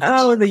to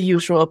Oh, the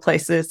usual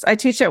places. I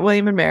teach at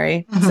William and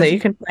Mary, so you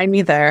can find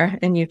me there,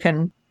 and you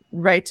can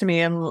write to me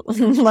and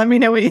let me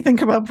know what you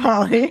think about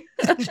Polly.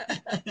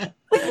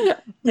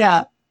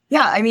 Yeah.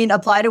 I mean,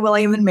 apply to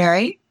William and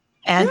Mary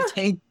and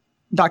take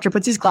Dr.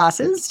 Putzi's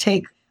classes.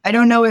 I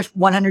don't know if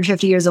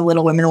 150 Years of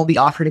Little Women will be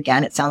offered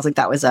again. It sounds like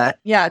that was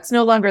Yeah, it's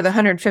no longer the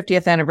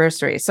 150th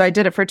anniversary. So I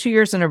did it for 2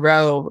 years in a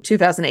row,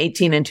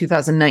 2018 and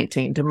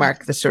 2019, to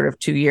mark the sort of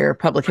 2-year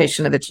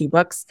publication of the 2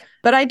 books.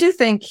 But I do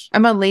think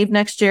I'm on leave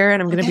next year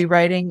and I'm going to be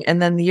writing.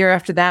 And then the year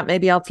after that,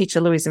 maybe I'll teach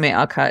a Louisa May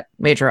Alcott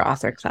major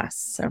author class.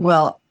 So.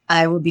 Well,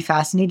 I will be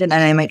fascinated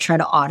and I might try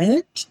to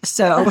audit.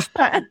 So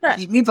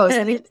keep me posted.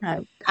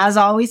 Anytime. As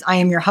always, I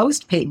am your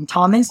host, Peyton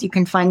Thomas. You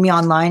can find me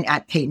online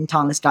at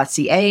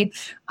peytonthomas.ca.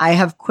 I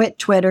have quit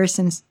Twitter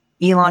since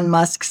Elon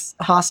Musk's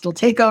hostile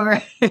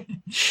takeover,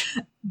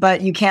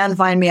 but you can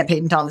find me at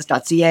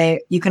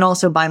peytonthomas.ca. You can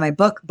also buy my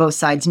book, Both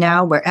Sides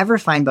Now, wherever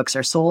fine books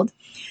are sold.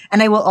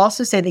 And I will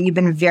also say that you've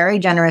been very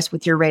generous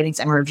with your ratings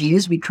and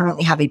reviews. We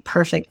currently have a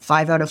perfect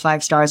 5 out of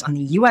 5 stars on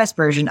the US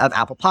version of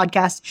Apple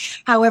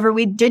Podcasts. However,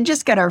 we did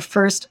just get our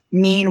first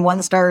mean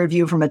 1-star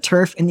review from a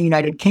TERF in the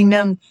United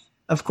Kingdom.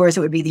 Of course, it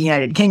would be the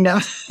United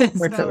Kingdom.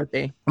 Where it would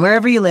be.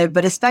 Wherever you live,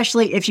 but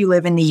especially if you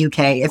live in the UK,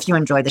 if you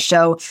enjoy the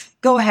show,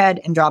 go ahead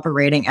and drop a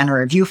rating and a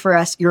review for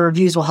us. Your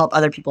reviews will help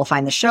other people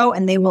find the show,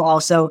 and they will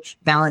also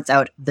balance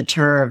out the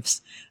TERFs.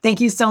 Thank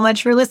you so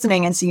much for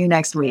listening, and see you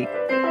next week.